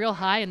counting real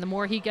high, and the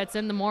more he gets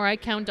in, the more I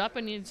count up,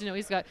 and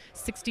he's got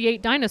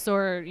 68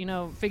 dinosaur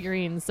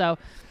figurines, so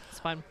it's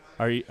fun.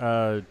 Are you?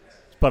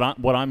 But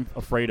what I'm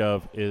afraid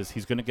of is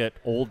he's going to get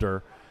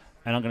older,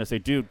 and I'm going to say,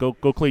 dude, go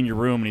clean your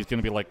room, and he's going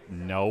to be like,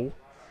 no.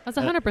 That's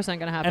 100%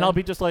 gonna happen. And I'll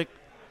be just like,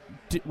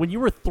 when you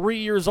were 3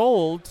 years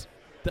old,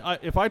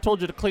 if I told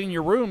you to clean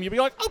your room, you'd be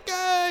like,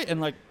 okay, and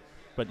like.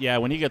 But yeah,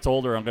 when he gets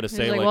older, I'm going to He's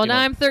say like, like, well, now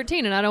I'm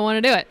 13 and I don't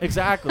want to do it.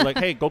 Exactly. Like,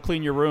 hey, go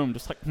clean your room.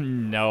 Just like,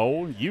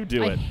 no, you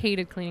do I it.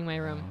 hated cleaning my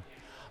room.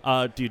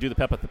 Do you do the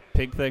Peppa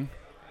Pig thing?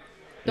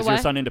 The Is your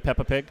what? son into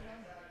Peppa Pig?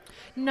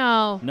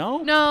 No.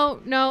 No?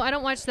 No, I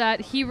don't watch that.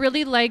 He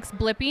really likes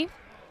Blippi.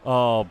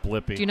 Oh,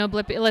 Blippi. Do you know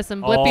Blippi?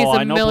 Listen, Oh, Blippi's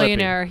I a know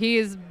millionaire.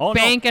 He's Oh, no.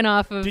 banking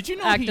off of Did you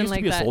know he acting used to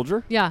like be a that.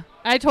 soldier? Yeah.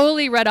 I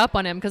totally read up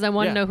on him because I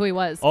wanted Yeah. to know who he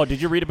was. Oh,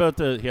 did you read about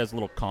he has a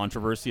little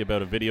controversy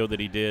about a video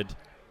that he did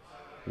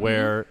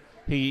where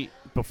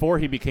before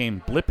he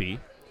became Blippi,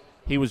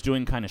 he was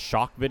doing kind of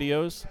shock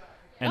videos.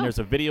 And Oh. there's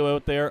a video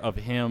out there of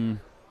him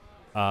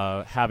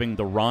having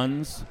the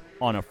runs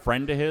on a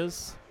friend of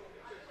his.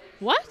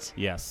 What?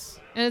 Yes.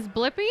 And it's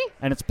Blippi?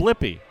 And it's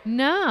Blippi.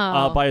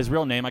 No. By his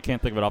real name. I can't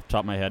think of it off the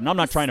top of my head. And I'm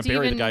not trying to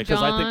bury the guy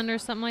because I think. John or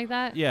something like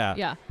that? Yeah.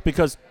 Yeah.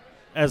 Because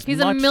as He's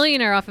much. a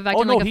millionaire off of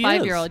acting no, like a he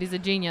 5-year-old. is. He's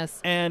a genius.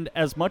 And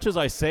as much as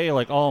I say,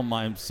 like, oh,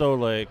 I'm so,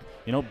 like,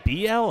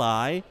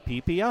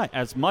 BLIPPI,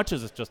 as much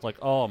as it's just like,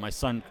 oh, my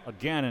son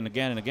again and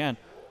again and again,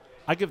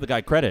 I give the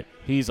guy credit.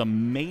 He's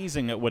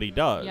amazing at what he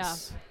does. Yeah.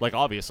 Like,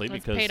 obviously, So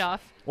it's because. paid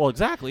off. Well,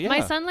 exactly, yeah. My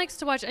son likes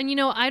to watch, and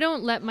I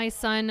don't let my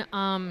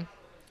son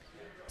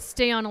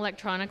stay on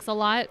electronics a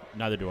lot.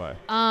 Neither do I.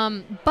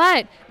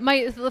 But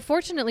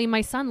fortunately,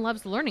 my son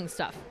loves learning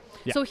stuff.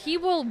 Yeah. So he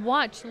will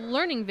watch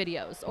learning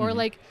videos, or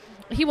like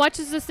he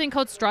watches this thing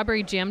called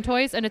Strawberry Jam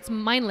Toys, and it's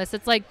mindless.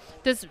 It's like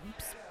this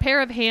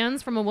pair of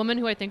hands from a woman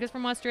who I think is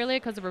from Australia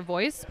because of her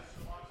voice.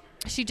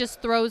 She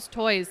just throws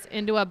toys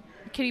into a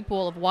kiddie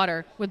pool of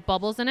water with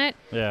bubbles in it.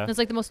 Yeah. And it's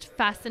like the most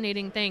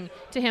fascinating thing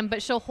to him.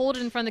 But she'll hold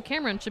it in front of the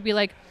camera and she'll be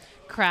like,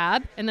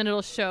 crab, and then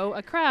it'll show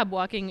a crab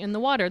walking in the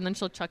water, and then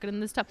she'll chuck it in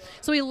this tub.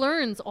 So he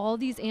learns all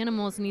these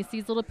animals, and he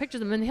sees little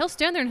pictures of them, and he'll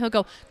stand there and he'll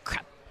go,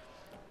 crab,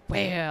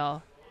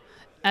 whale,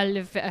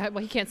 elephant.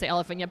 Well, he can't say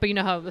elephant yet, but you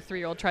know how the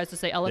 3-year-old tries to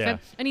say elephant.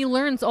 Yeah. And he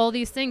learns all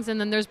these things, and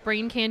then there's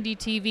Brain Candy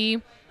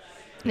TV.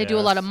 They do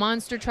a lot of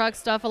monster truck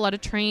stuff, a lot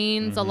of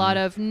trains, a lot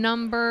of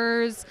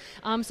numbers.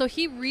 So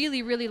he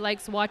really, really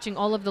likes watching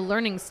all of the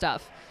learning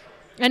stuff.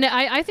 And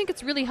I think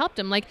it's really helped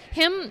him. Like,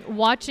 him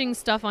watching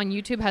stuff on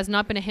YouTube has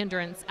not been a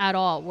hindrance at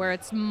all, where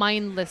it's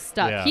mindless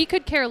stuff. Yeah. He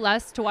could care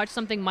less to watch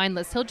something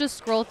mindless. He'll just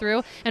scroll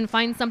through and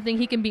find something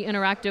he can be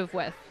interactive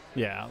with.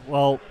 Yeah,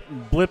 well,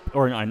 not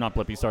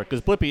Blippi, sorry,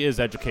 because Blippi is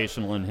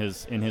educational in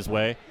his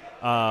way.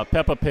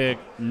 Peppa Pig,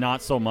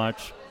 not so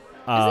much.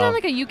 Isn't that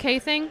like a UK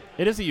thing?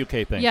 It is a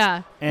UK thing.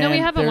 Yeah. And No, we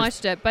haven't there's-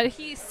 watched it, but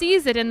he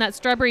sees it in that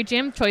Strawberry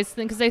Jam Choice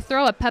thing because they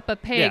throw a Peppa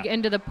Pig Yeah.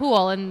 into the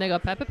pool, and they go,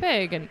 Peppa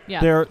Pig, and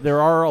yeah.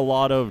 There are a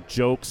lot of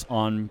jokes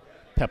on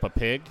Peppa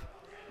Pig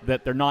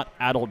that they're not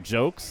adult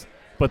jokes,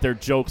 but they're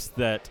jokes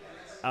that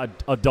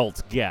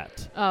adults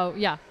get. Oh,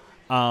 yeah.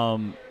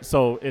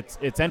 So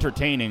it's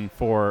entertaining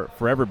for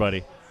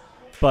everybody.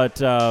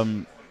 But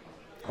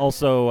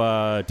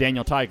also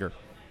Daniel Tiger.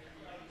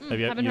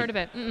 Haven't heard of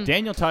it. Mm-mm.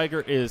 Daniel Tiger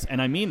is,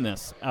 and I mean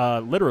this,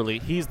 literally,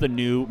 he's the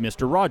new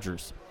Mr.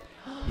 Rogers.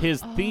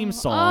 His theme Oh,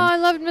 song. I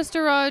loved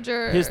Mr.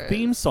 Rogers. His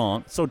theme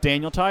song. So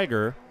Daniel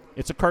Tiger,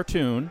 it's a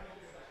cartoon,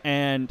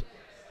 and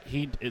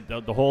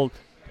the whole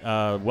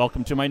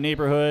Welcome to My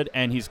Neighborhood,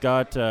 and he's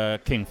got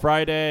King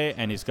Friday,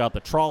 and he's got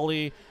the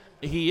trolley.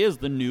 He is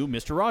the new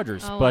Mr.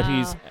 Rogers, Oh, but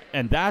wow.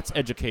 and that's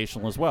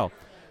educational as well.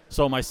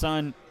 So my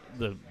son,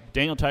 the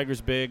Daniel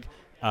Tiger's big,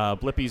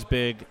 Blippi's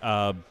big.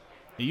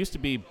 It used to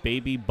be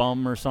Baby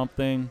Bum or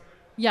something.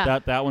 Yeah.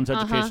 That one's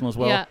educational as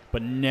well. Yeah.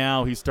 But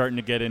now he's starting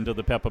to get into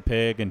the Peppa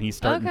Pig, and he's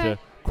starting Okay. to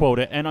quote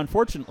it. And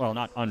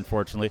not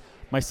unfortunately,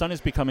 my son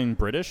is becoming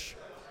British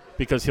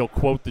because he'll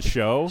quote the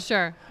show.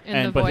 Sure.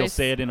 But he'll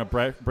say it in a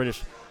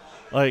British,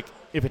 like,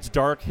 if it's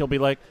dark, he'll be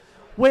like,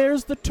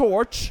 "Where's the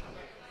torch?"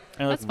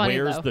 And That's like,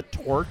 funny, "Where's though. the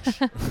torch?"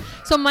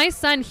 So my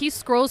son, he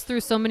scrolls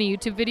through so many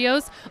YouTube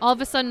videos. All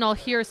of a sudden, I'll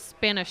hear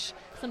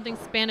something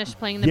Spanish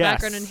playing in the Yes.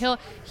 background, and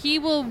he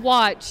will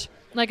watch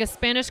like a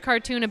Spanish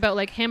cartoon about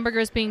like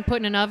hamburgers being put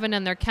in an oven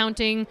and they're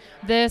counting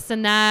this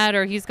and that,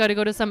 or he's got to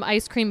go to some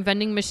ice cream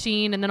vending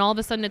machine and then all of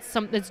a sudden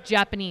it's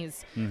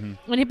Japanese.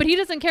 Mm-hmm. But he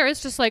doesn't care.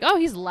 It's just like, oh,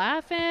 he's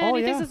laughing.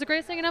 He thinks it's a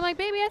great thing. And I'm like,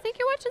 baby, I think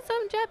you're watching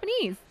some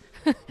Japanese.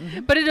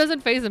 Mm-hmm. But it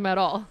doesn't faze him at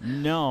all.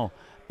 No.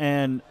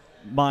 And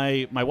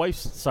my wife's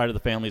side of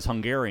the family is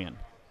Hungarian.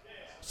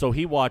 So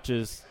he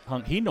watches,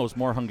 he knows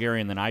more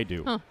Hungarian than I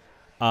do.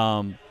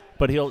 Huh.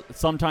 But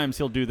sometimes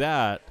he'll do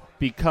that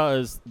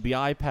because the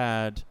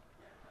iPad,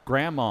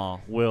 grandma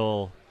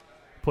will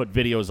put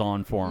videos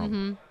on for him.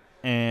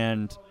 Mm-hmm.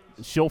 And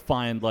she'll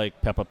find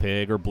like Peppa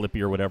Pig or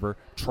Blippi or whatever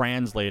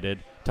translated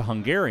to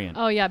Hungarian.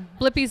 Oh, yeah.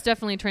 Blippi's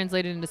definitely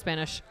translated into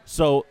Spanish.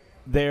 So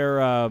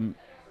they're,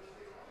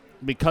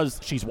 because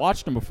she's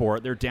watched them before,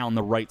 they're down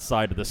the right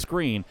side of the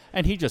screen,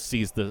 and he just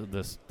sees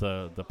the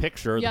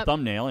picture, the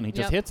thumbnail, and he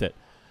just hits it.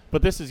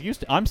 But this is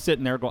used to, I'm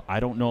sitting there going, I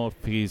don't know if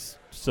he's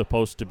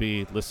supposed to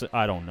be,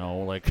 I don't know.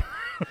 Like,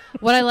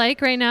 what I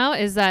like right now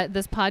is that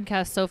this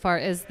podcast so far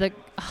is the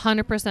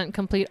 100%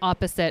 complete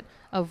opposite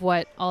of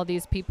what all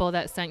these people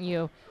that sent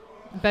you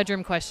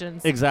bedroom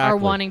questions are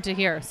wanting to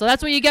hear. So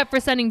that's what you get for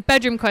sending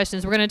bedroom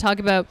questions. We're going to talk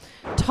about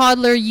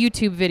toddler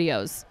YouTube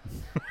videos.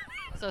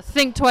 So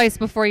think twice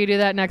before you do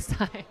that next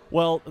time.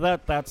 Well,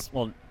 that's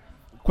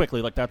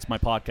quickly, like that's my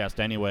podcast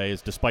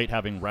anyways, despite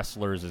having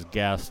wrestlers as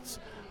guests.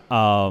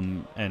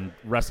 And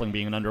wrestling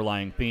being an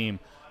underlying theme,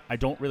 I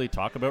don't really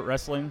talk about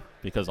wrestling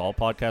because all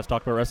podcasts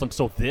talk about wrestling.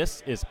 So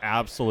this is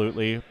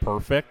absolutely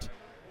perfect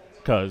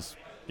because,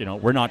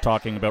 we're not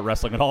talking about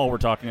wrestling at all. We're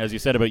talking, as you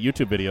said, about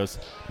YouTube videos.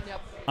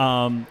 Yep.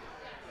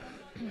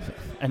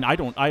 And I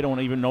don't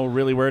even know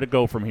really where to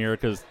go from here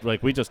because,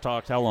 like, we just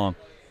talked how long?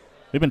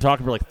 We've been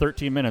talking for like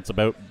 13 minutes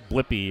about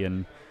Blippi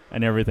and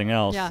everything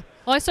else. Yeah.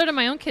 Well, I started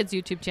my own kids'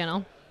 YouTube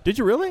channel. Did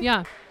you really?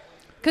 Yeah.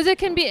 Because it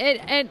can be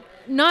it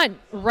not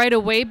right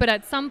away, but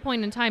at some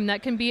point in time,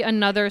 that can be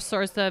another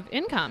source of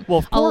income. Well,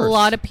 of course. A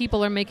lot of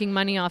people are making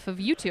money off of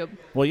YouTube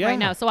right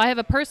now. So I have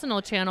a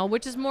personal channel,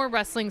 which is more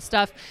wrestling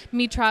stuff,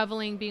 me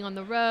traveling, being on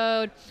the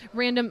road,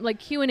 random like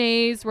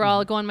Q&As where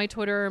I'll go on my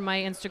Twitter or my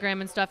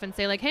Instagram and stuff and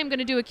say like, hey, I'm going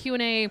to do a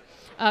Q&A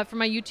for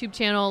my YouTube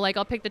channel. Like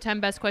I'll pick the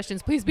 10 best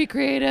questions. Please be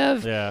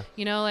creative. Yeah.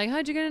 Like,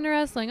 how'd you get into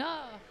wrestling?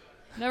 Oh,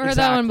 never heard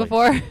that one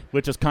before.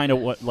 Which is kind of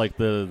what like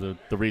the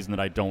reason that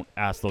I don't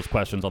ask those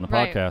questions on the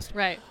podcast.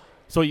 Right.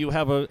 So you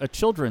have a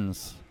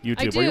children's YouTube.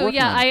 I do,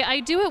 I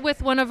do it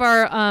with one of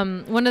our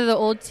one of the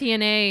old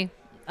TNA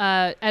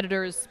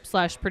editors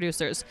 /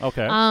 producers.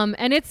 Okay.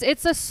 And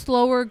it's a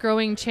slower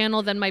growing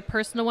channel than my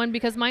personal one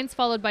because mine's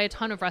followed by a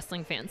ton of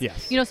wrestling fans.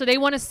 Yes. So they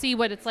want to see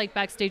what it's like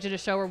backstage at a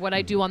show or what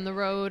I do on the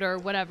road or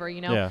whatever.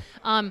 Yeah.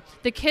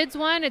 The kids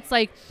one, it's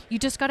like you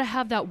just got to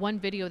have that one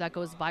video that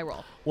goes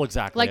viral. Well,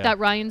 exactly. Like that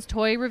Ryan's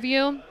toy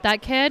review,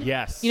 that kid.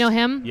 Yes. You know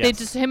him?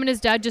 Yes. Him and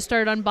his dad just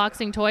started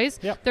unboxing toys.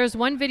 Yep. There's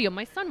one video.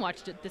 My son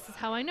watched it. This is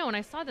how I know. And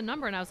I saw the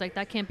number and I was like,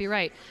 that can't be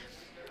right.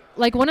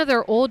 Like one of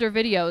their older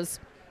videos,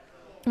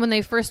 when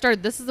they first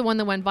started, this is the one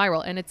that went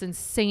viral. And it's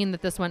insane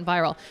that this went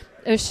viral.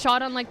 It was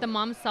shot on like the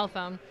mom's cell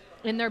phone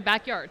in their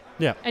backyard.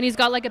 Yeah. And he's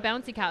got like a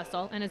bouncy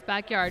castle in his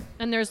backyard.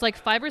 And there's like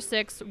 5 or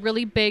 6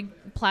 really big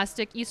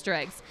plastic Easter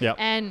eggs. Yeah.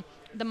 And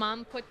the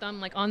mom put them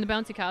like on the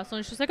bouncy castle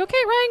and she's like, okay,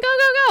 Ryan,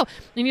 go.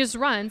 And he just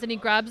runs and he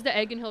grabs the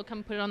egg and he'll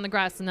come put it on the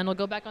grass and then he'll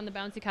go back on the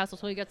bouncy castle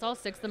till he gets all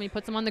 6 of them. He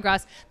puts them on the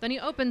grass. Then he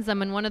opens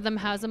them and one of them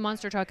has a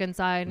monster truck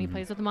inside and he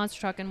plays with the monster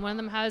truck and one of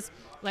them has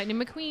Lightning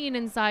McQueen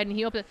inside and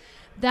he opens it.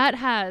 That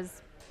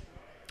has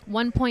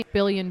 1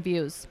 billion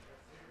views.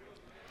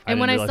 And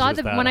when I saw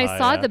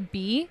the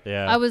B,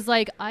 I was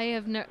like,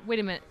 wait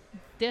a minute.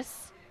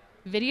 This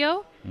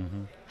video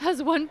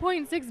has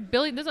 1.6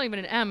 billion. There's not even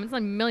an M. It's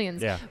like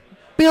millions. Yeah.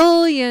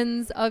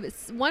 Billions of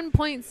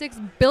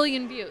 1.6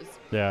 billion views.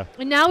 Yeah.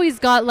 And now he's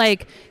got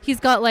like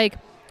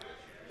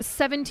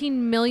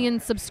 17 million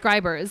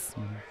subscribers.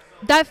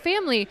 That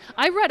family,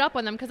 I read up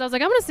on them because I was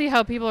like, I'm going to see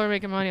how people are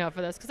making money off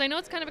of this because I know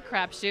it's kind of a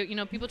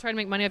crapshoot. People try to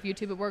make money off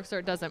YouTube. It works or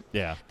it doesn't.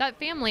 Yeah. That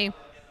family,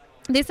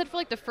 they said for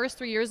like the first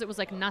 3 years, it was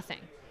like nothing.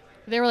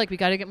 They were like, we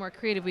got to get more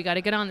creative. We got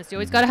to get on this. You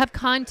always got to have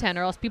content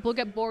or else people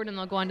get bored and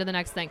they'll go on to the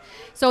next thing.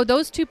 So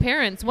those two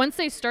parents, once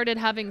they started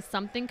having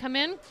something come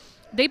in,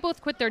 they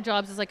both quit their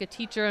jobs as like a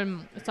teacher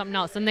and something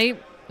else. And they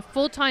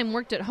full-time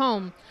worked at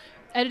home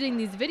editing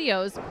these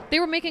videos. They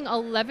were making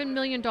 $11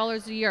 million a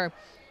year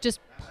just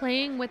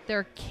playing with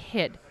their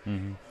kid.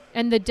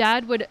 And the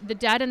dad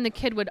and the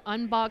kid would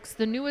unbox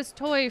the newest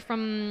toy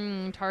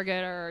from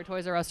Target or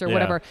Toys R Us or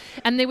whatever.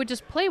 And they would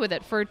just play with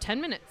it for 10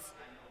 minutes.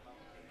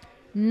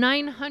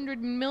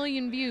 900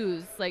 million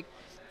views, like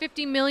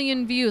 50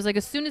 million views. Like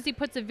as soon as he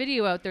puts a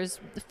video out, there's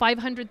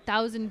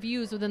 500,000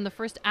 views within the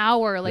first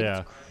hour. Like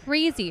it's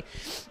crazy.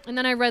 And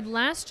then I read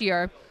last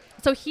year,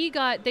 so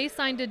they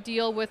signed a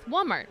deal with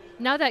Walmart.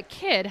 Now that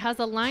kid has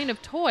a line of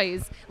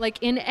toys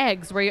like in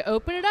eggs where you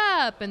open it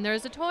up and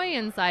there's a toy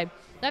inside.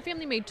 That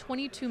family made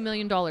 $22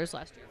 million last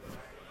year.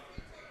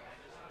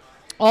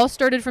 All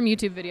started from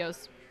YouTube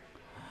videos.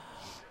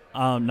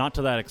 Not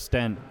to that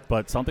extent,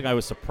 but something I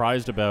was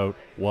surprised about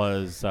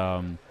was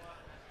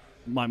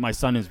my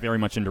son is very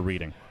much into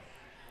reading.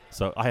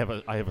 So I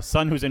have a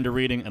son who's into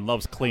reading and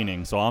loves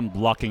cleaning. So I'm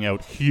lucking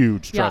out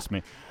huge. Trust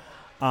me.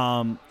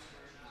 I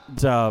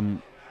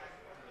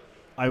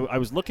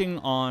was looking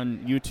on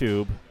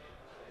YouTube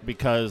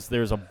because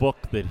there's a book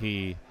that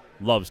he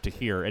loves to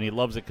hear, and he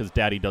loves it because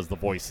Daddy does the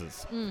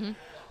voices. Mm-hmm.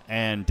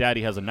 And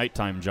Daddy has a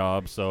nighttime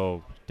job,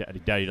 so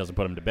Daddy doesn't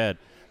put him to bed.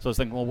 So I was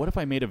thinking, well, what if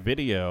I made a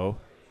video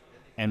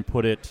and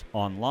put it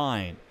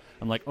online?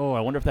 I'm like, oh,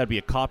 I wonder if that'd be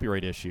a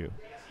copyright issue.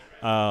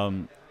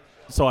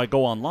 So I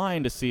go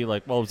online to see,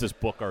 like, well, is this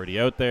book already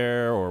out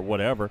there or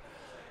whatever?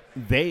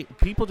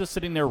 People just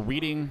sitting there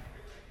reading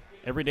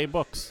everyday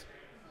books,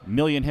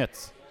 million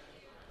hits.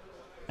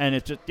 And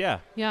it's just,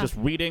 just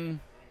reading.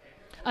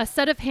 A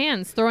set of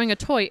hands throwing a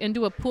toy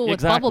into a pool with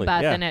Exactly, bubble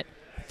bath in it.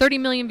 30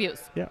 million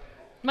views. Yeah.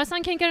 My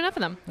son can't get enough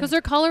of them because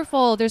they're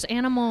colorful. There's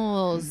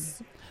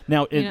animals.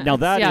 Now,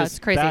 it's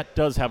crazy. That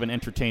does have an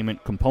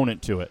entertainment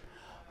component to it.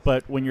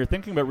 But when you're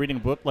thinking about reading a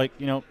book, like,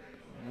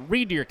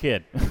 read to your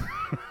kid.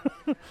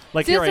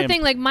 Like, See, that's the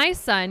thing. Like, my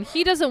son,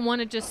 he doesn't want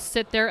to just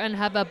sit there and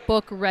have a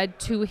book read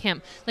to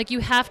him. Like, you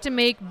have to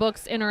make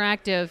books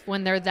interactive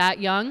when they're that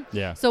young.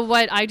 Yeah. So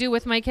what I do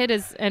with my kid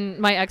is, and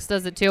my ex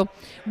does it too,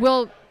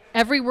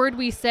 every word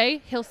we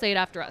say, he'll say it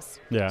after us.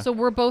 Yeah. So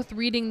we're both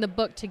reading the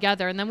book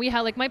together. And then we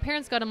have, like, my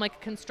parents got him, like, a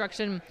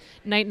construction,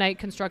 night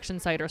construction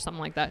site or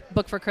something like that,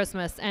 book for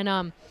Christmas.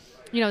 And,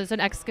 there's an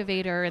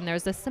excavator and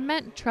there's a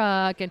cement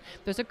truck and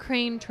there's a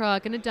crane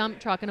truck and a dump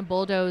truck and a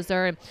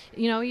bulldozer. And,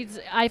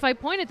 if I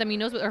point at them, he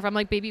knows what, or if I'm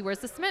like, baby, where's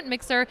the cement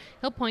mixer?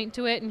 He'll point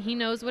to it and he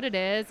knows what it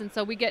is. And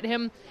so we get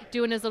him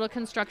doing his little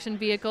construction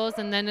vehicles.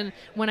 And then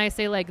when I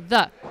say, like,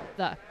 the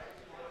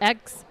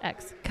X,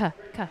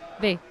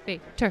 V,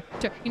 tur.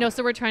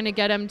 So we're trying to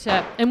get him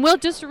to, and we'll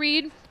just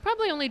read,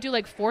 probably only do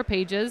like 4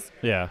 pages.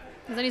 Yeah.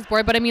 Because then he's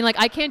bored. But I mean, like,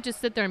 I can't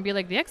just sit there and be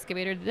like, the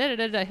excavator,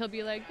 da-da-da-da. He'll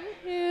be like,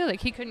 like,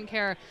 he couldn't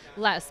care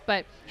less.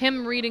 But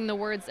him reading the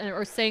words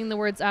or saying the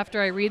words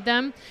after I read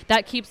them,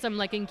 that keeps him,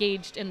 like,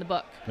 engaged in the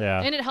book.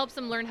 Yeah. And it helps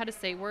him learn how to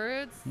say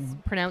words,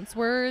 pronounce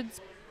words.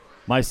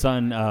 My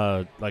son,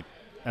 like,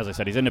 as I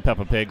said, he's into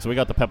Peppa Pig, so we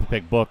got the Peppa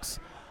Pig books.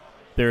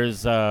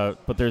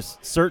 But there's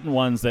certain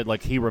ones that,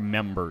 like, he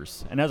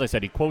remembers. And as I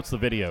said, he quotes the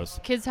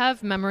videos. Kids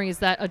have memories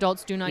that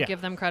adults do not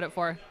give them credit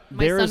for.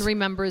 My son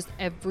remembers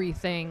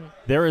everything.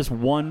 There is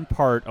one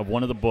part of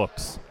one of the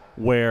books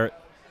where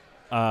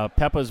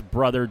Peppa's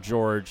brother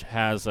George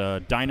has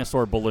a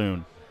dinosaur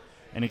balloon,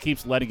 and he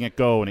keeps letting it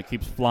go, and it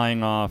keeps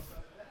flying off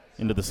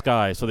into the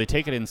sky. So they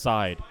take it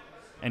inside,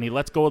 and he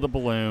lets go of the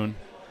balloon,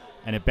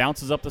 and it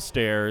bounces up the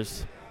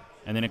stairs,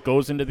 and then it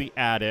goes into the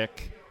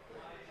attic,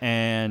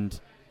 and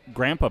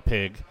Grandpa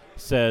Pig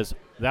says,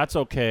 that's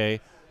okay.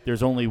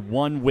 There's only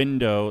one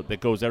window that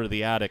goes out of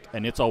the attic,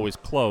 and it's always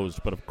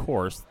closed. But, of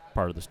course,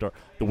 part of the story,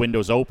 the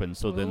window's open,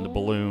 so then the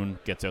balloon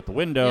gets out the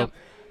window. Yep.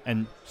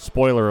 And,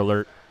 spoiler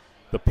alert,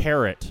 the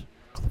parrot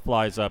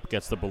flies up,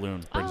 gets the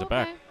balloon, brings it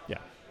back. Yeah.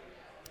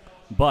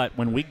 But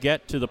when we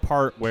get to the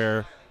part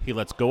where he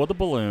lets go of the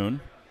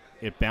balloon,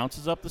 it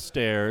bounces up the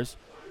stairs,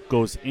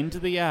 goes into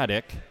the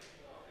attic,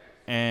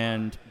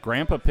 and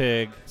Grandpa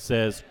Pig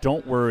says,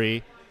 don't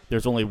worry,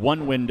 there's only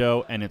one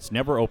window, and it's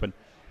never open.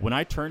 When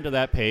I turn to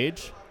that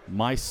page,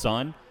 my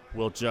son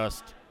will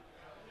just,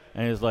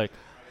 and he's like,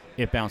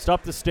 it bounced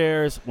up the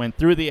stairs, went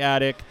through the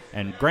attic,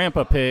 and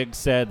Grandpa Pig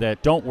said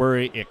that, don't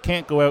worry, it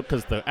can't go out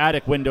because the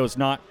attic window's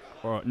not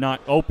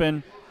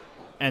open.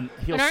 And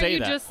he'll say that. Aren't you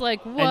just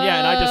like, whoa?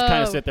 And I just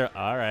kind of sit there,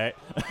 all right.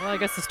 Well, I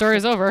guess the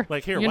story's over.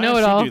 Like, here, you why know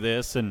don't it you all. do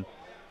this?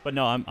 But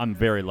no, I'm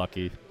very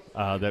lucky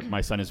that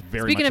my son is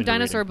very Speaking much of into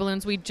dinosaur reading.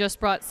 balloons, we just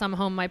brought some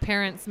home. My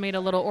parents made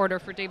a little order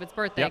for David's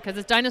birthday because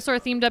it's dinosaur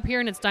themed up here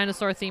and it's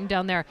dinosaur themed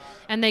down there.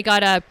 And they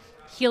got a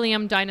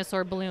helium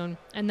dinosaur balloon.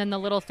 And then the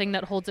little thing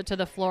that holds it to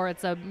the floor,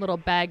 it's a little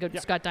bag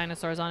that's got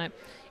dinosaurs on it.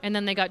 And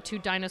then they got 2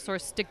 dinosaur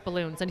stick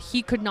balloons. And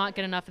he could not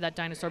get enough of that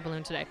dinosaur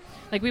balloon today.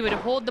 Like, we would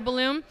hold the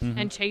balloon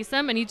and chase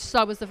him. And he just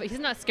thought it was he's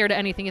not scared of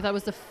anything. He thought it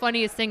was the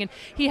funniest thing. And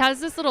he has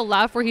this little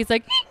laugh where he's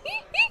like,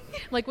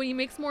 like when he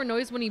makes more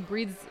noise when he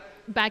breathes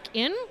back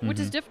in, which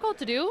is difficult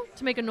to do,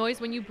 to make a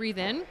noise when you breathe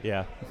in.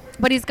 Yeah.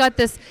 But he's got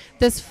this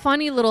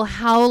funny little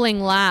howling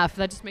laugh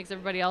that just makes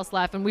everybody else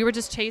laugh. And we were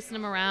just chasing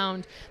him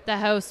around the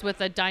house with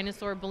a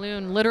dinosaur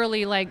balloon,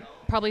 literally like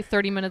probably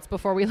 30 minutes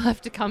before we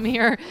left to come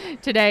here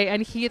today.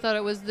 And he thought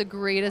it was the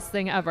greatest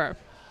thing ever.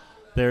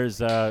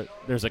 There's a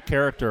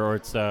character,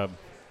 or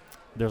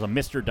there's a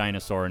Mr.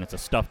 Dinosaur, and it's a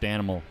stuffed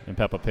animal in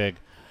Peppa Pig.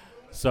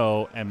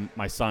 So, and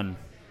my son,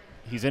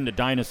 he's into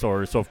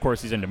dinosaurs, so of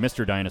course he's into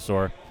Mr.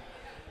 Dinosaur.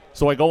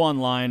 So I go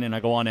online and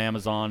I go on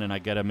Amazon and I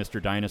get a Mr.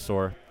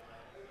 Dinosaur,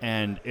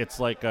 and it's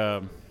like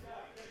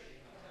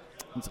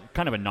it's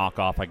kind of a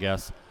knockoff, I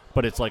guess,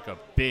 but it's like a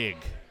big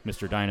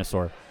Mr.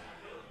 Dinosaur.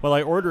 Well,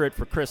 I order it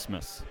for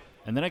Christmas,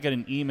 and then I get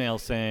an email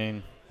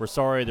saying, we're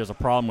sorry, there's a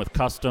problem with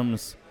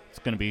customs. It's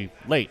going to be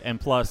late. And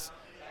plus,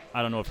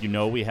 I don't know if you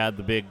know, we had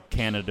the big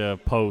Canada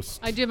Post.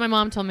 I did. My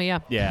mom told me,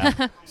 yeah.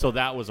 Yeah. So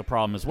that was a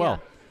problem as well.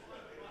 Yeah.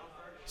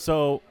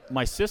 So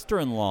my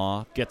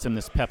sister-in-law gets him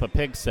this Peppa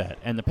Pig set,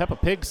 and the Peppa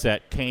Pig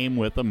set came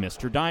with a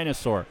Mr.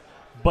 Dinosaur,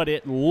 but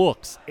it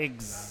looks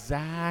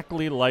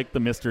exactly like the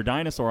Mr.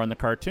 Dinosaur on the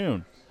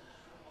cartoon.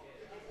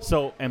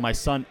 So, and my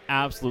son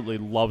absolutely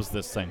loves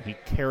this thing. He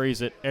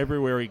carries it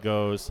everywhere he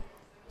goes.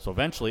 So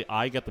eventually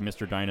I get the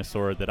Mr.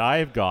 Dinosaur that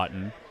I've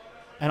gotten,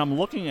 and I'm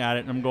looking at it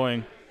and I'm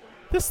going,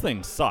 this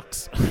thing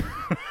sucks.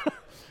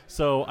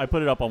 So I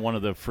put it up on one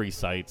of the free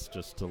sites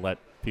just to let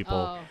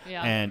people,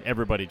 and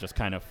everybody just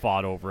kind of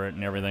fought over it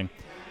and everything.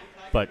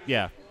 But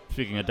yeah,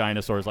 speaking of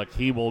dinosaurs, like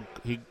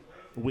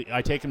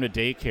I take him to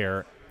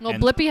daycare. Well,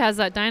 Blippi has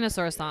that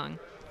dinosaur song.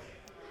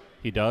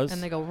 He does?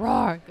 And they go,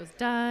 roar. It goes,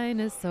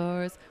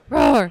 dinosaurs,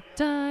 roar,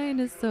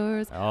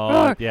 dinosaurs, oh,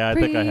 roar. Yeah, I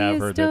think I have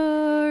heard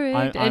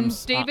that.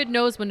 And David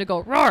knows when to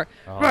go, roar,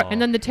 roar.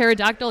 And then the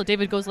pterodactyl,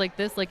 David goes like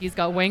this, like he's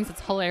got wings. It's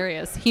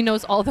hilarious. He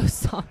knows all those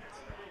songs.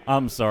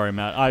 I'm sorry,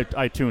 Matt.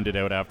 I tuned it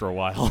out after a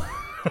while.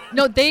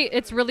 No,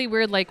 it's really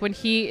weird. Like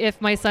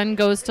if my son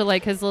goes to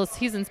like his little,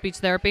 he's in speech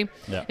therapy.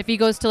 Yeah. If he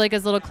goes to like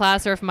his little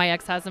class, or if my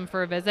ex has him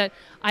for a visit,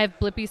 I have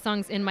Blippi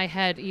songs in my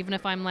head, even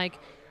if I'm like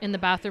in the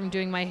bathroom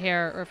doing my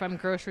hair, or if I'm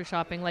grocery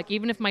shopping. Like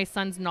even if my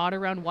son's not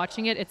around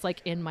watching it, it's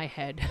like in my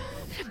head.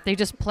 They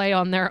just play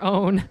on their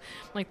own.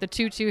 Like the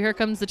choo-choo, here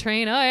comes the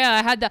train. Oh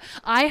yeah,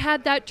 I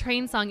had that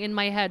train song in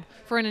my head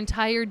for an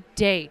entire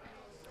day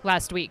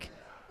last week.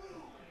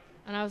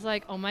 And I was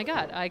like, oh my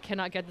God, I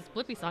cannot get this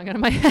Blippi song out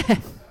of my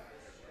head.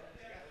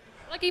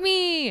 Lucky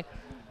me.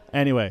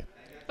 Anyway.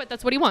 But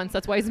that's what he wants.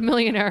 That's why he's a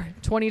millionaire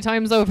 20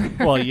 times over.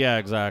 Well, yeah,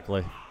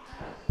 exactly.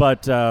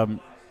 But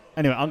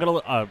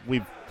anyway,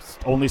 we've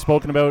only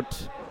spoken about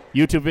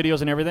YouTube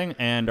videos and everything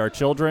and our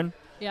children.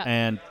 Yeah.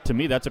 And to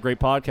me, that's a great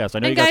podcast. I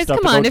know and you guys, got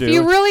stuff come on. to go If do.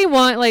 you really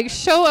want, like,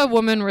 show a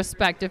woman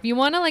respect. If you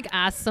want to, like,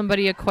 ask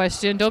somebody a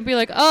question, don't be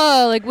like,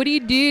 oh, like, what do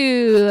you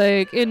do,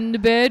 like, in the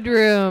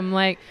bedroom?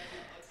 Like,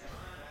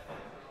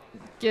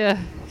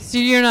 yeah. So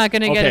you're not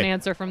going to get an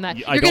answer from that.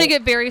 You're going to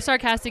get very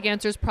sarcastic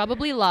answers,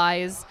 probably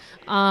lies.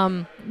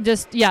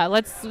 Let's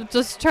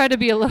just try to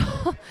be a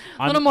little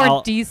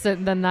more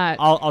decent than that.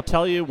 I'll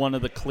tell you one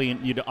of the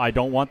clean. I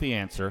don't want the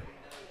answer,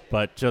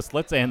 but just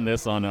let's end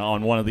this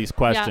on one of these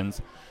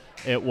questions.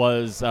 Yeah. It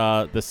was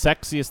the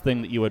sexiest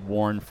thing that you had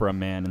worn for a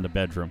man in the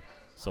bedroom.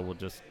 So we'll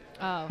just.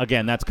 Oh.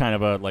 Again, that's kind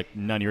of a like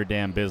none of your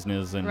damn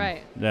business and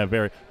right.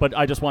 But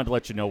I just wanted to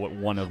let you know what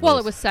one of. Well,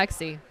 it was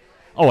sexy.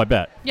 Oh, I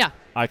bet. Yeah.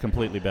 I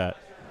completely bet.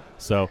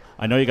 So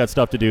I know you got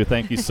stuff to do.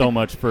 Thank you so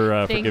much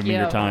for giving me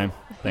your time.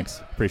 Thanks.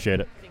 Appreciate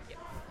it. Thank you.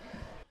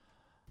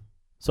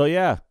 So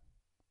yeah,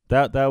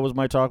 that was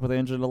my talk with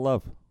Angela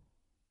Love.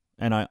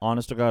 And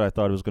honest to God, I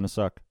thought it was going to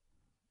suck.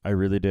 I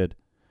really did.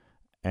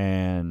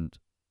 And,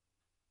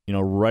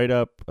 right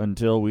up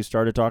until we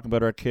started talking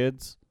about our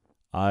kids,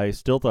 I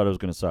still thought it was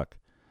going to suck.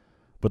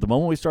 But the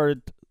moment we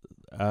started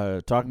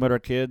talking about our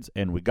kids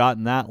and we got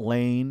in that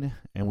lane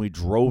and we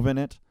drove in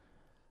it,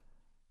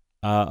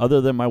 other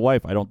than my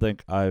wife, I don't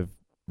think I've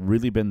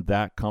really been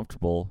that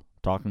comfortable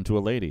talking to a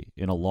lady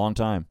in a long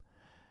time.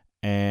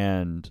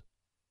 And,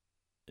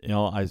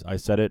 I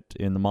said it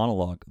in the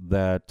monologue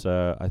that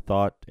I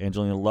thought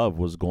Angelina Love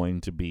was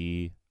going to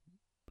be,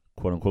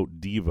 quote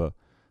unquote, diva,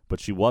 but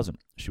she wasn't.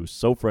 She was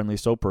so friendly,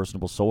 so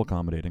personable, so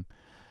accommodating.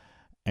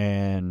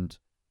 And,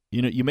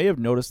 you may have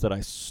noticed that I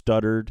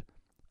stuttered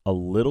a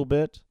little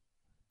bit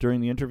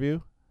during the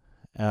interview.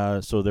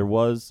 So there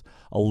was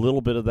a little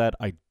bit of that.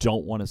 I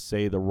don't want to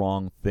say the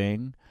wrong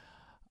thing.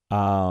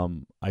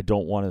 I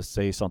don't want to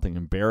say something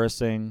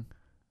embarrassing.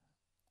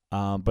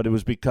 But it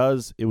was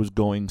because it was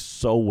going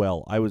so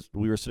well.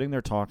 We were sitting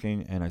there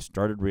talking, and I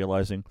started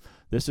realizing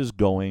this is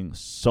going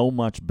so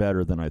much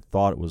better than I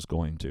thought it was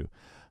going to.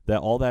 That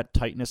all that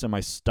tightness in my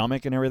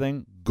stomach and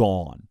everything,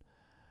 gone.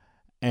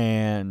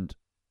 And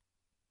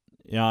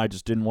I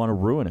just didn't want to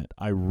ruin it.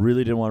 I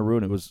really didn't want to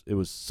ruin it. It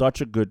was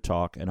such a good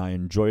talk, and I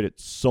enjoyed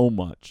it so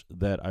much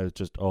that I was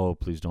just, oh,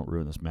 please don't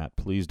ruin this, Matt.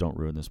 Please don't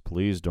ruin this.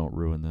 Please don't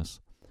ruin this.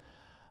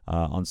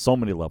 On so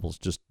many levels,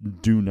 just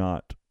do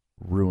not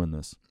ruin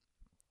this.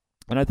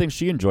 And I think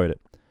she enjoyed it.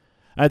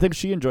 And I think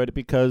she enjoyed it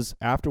because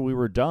after we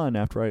were done,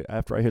 after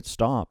I hit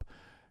stop,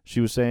 she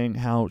was saying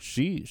how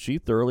she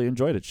thoroughly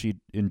enjoyed it. She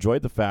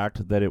enjoyed the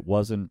fact that it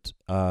wasn't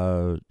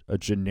a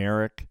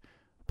generic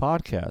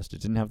podcast. It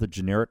didn't have the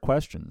generic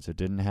questions. It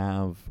didn't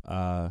have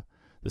the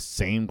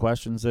same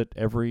questions that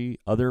every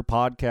other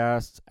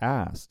podcast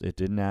asked. It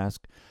didn't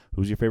ask,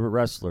 who's your favorite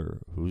wrestler?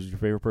 Who's your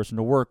favorite person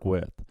to work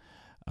with?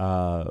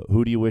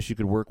 Who do you wish you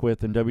could work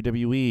with in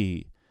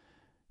WWE?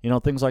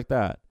 Things like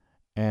that.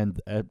 And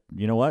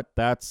you know what?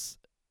 That's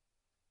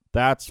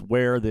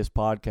where this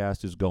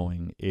podcast is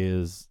going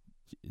is,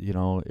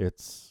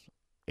 it's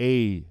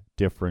a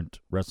different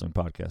wrestling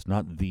podcast,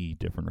 not the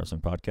different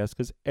wrestling podcast,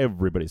 because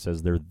everybody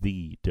says they're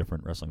the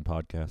different wrestling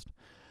podcast.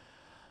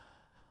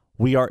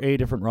 We are a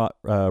different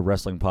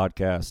wrestling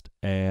podcast,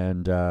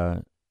 and,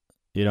 I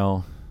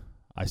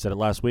said it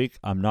last week,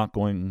 I'm not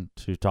going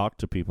to talk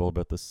to people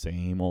about the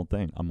same old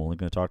thing. I'm only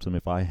going to talk to them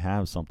if I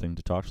have something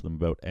to talk to them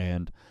about,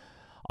 and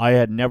I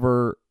had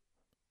never,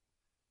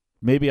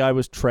 maybe I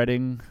was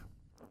treading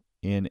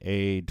in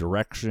a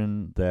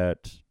direction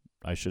that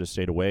I should have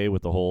stayed away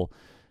with the whole,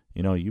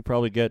 you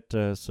probably get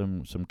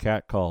some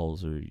cat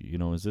calls, or,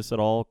 is this at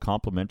all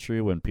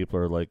complimentary when people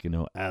are like,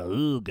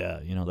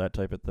 auga, that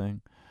type of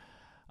thing.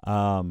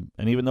 And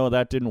even though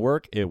that didn't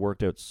work, it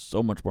worked out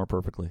so much more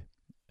perfectly.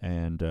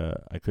 And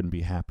I couldn't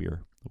be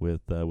happier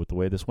with the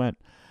way this went.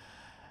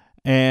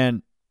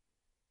 And,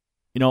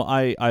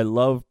 I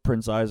love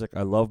Prince Isaac.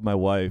 I love my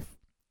wife.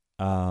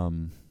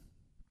 But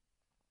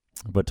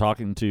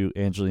talking to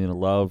Angelina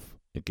Love,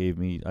 it gave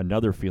me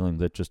another feeling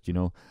that just,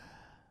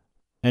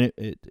 and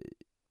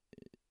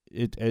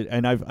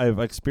and I've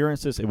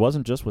experienced this. It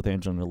wasn't just with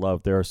Angelina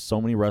Love. There are so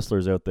many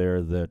wrestlers out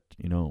there that,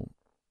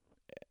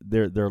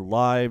 their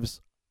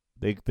lives,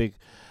 a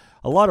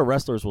lot of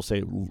wrestlers will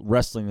say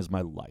wrestling is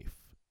my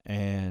life.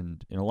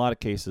 And in a lot of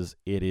cases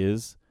it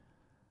is.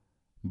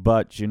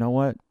 But you know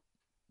what?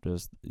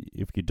 Just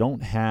if you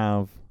don't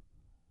have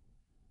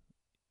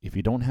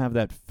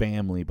that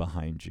family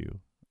behind you,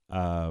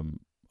 I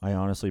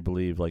honestly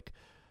believe, like,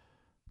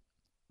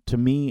 to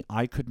me,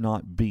 I could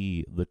not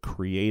be the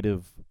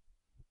creative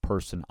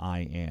person I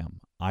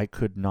am. I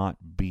could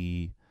not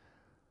be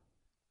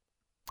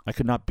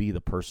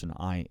the person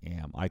I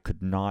am. I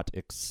could not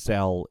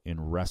excel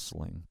in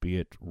wrestling, be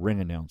it ring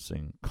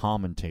announcing,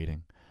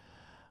 commentating,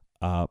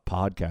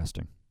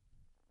 podcasting.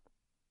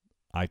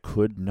 I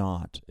could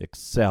not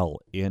excel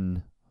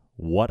in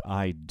what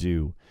I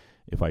do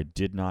if I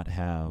did not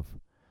have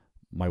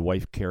my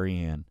wife, Carrie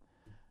Ann,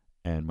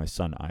 and my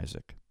son,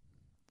 Isaac.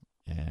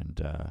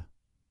 And,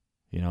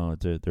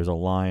 there's a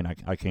line,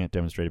 I can't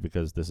demonstrate it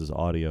because this is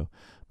audio,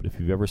 but if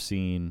you've ever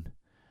seen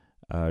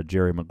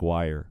Jerry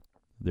Maguire,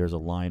 there's a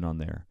line on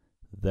there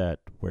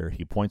where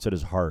he points at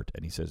his heart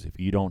and he says, if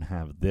you don't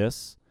have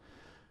this,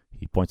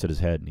 he points at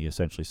his head and he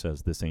essentially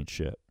says, this ain't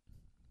shit.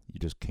 You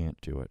just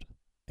can't do it.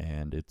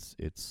 And it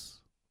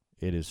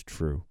is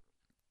true.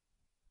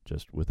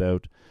 Just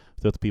without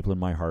the people in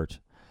my heart,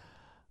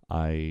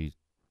 the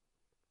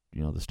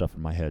stuff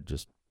in my head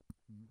just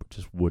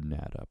wouldn't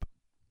add up.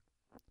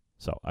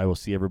 So I will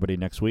see everybody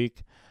next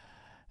week.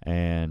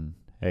 And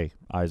hey,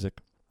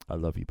 Isaac, I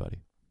love you,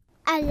 buddy.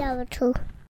 I love you too.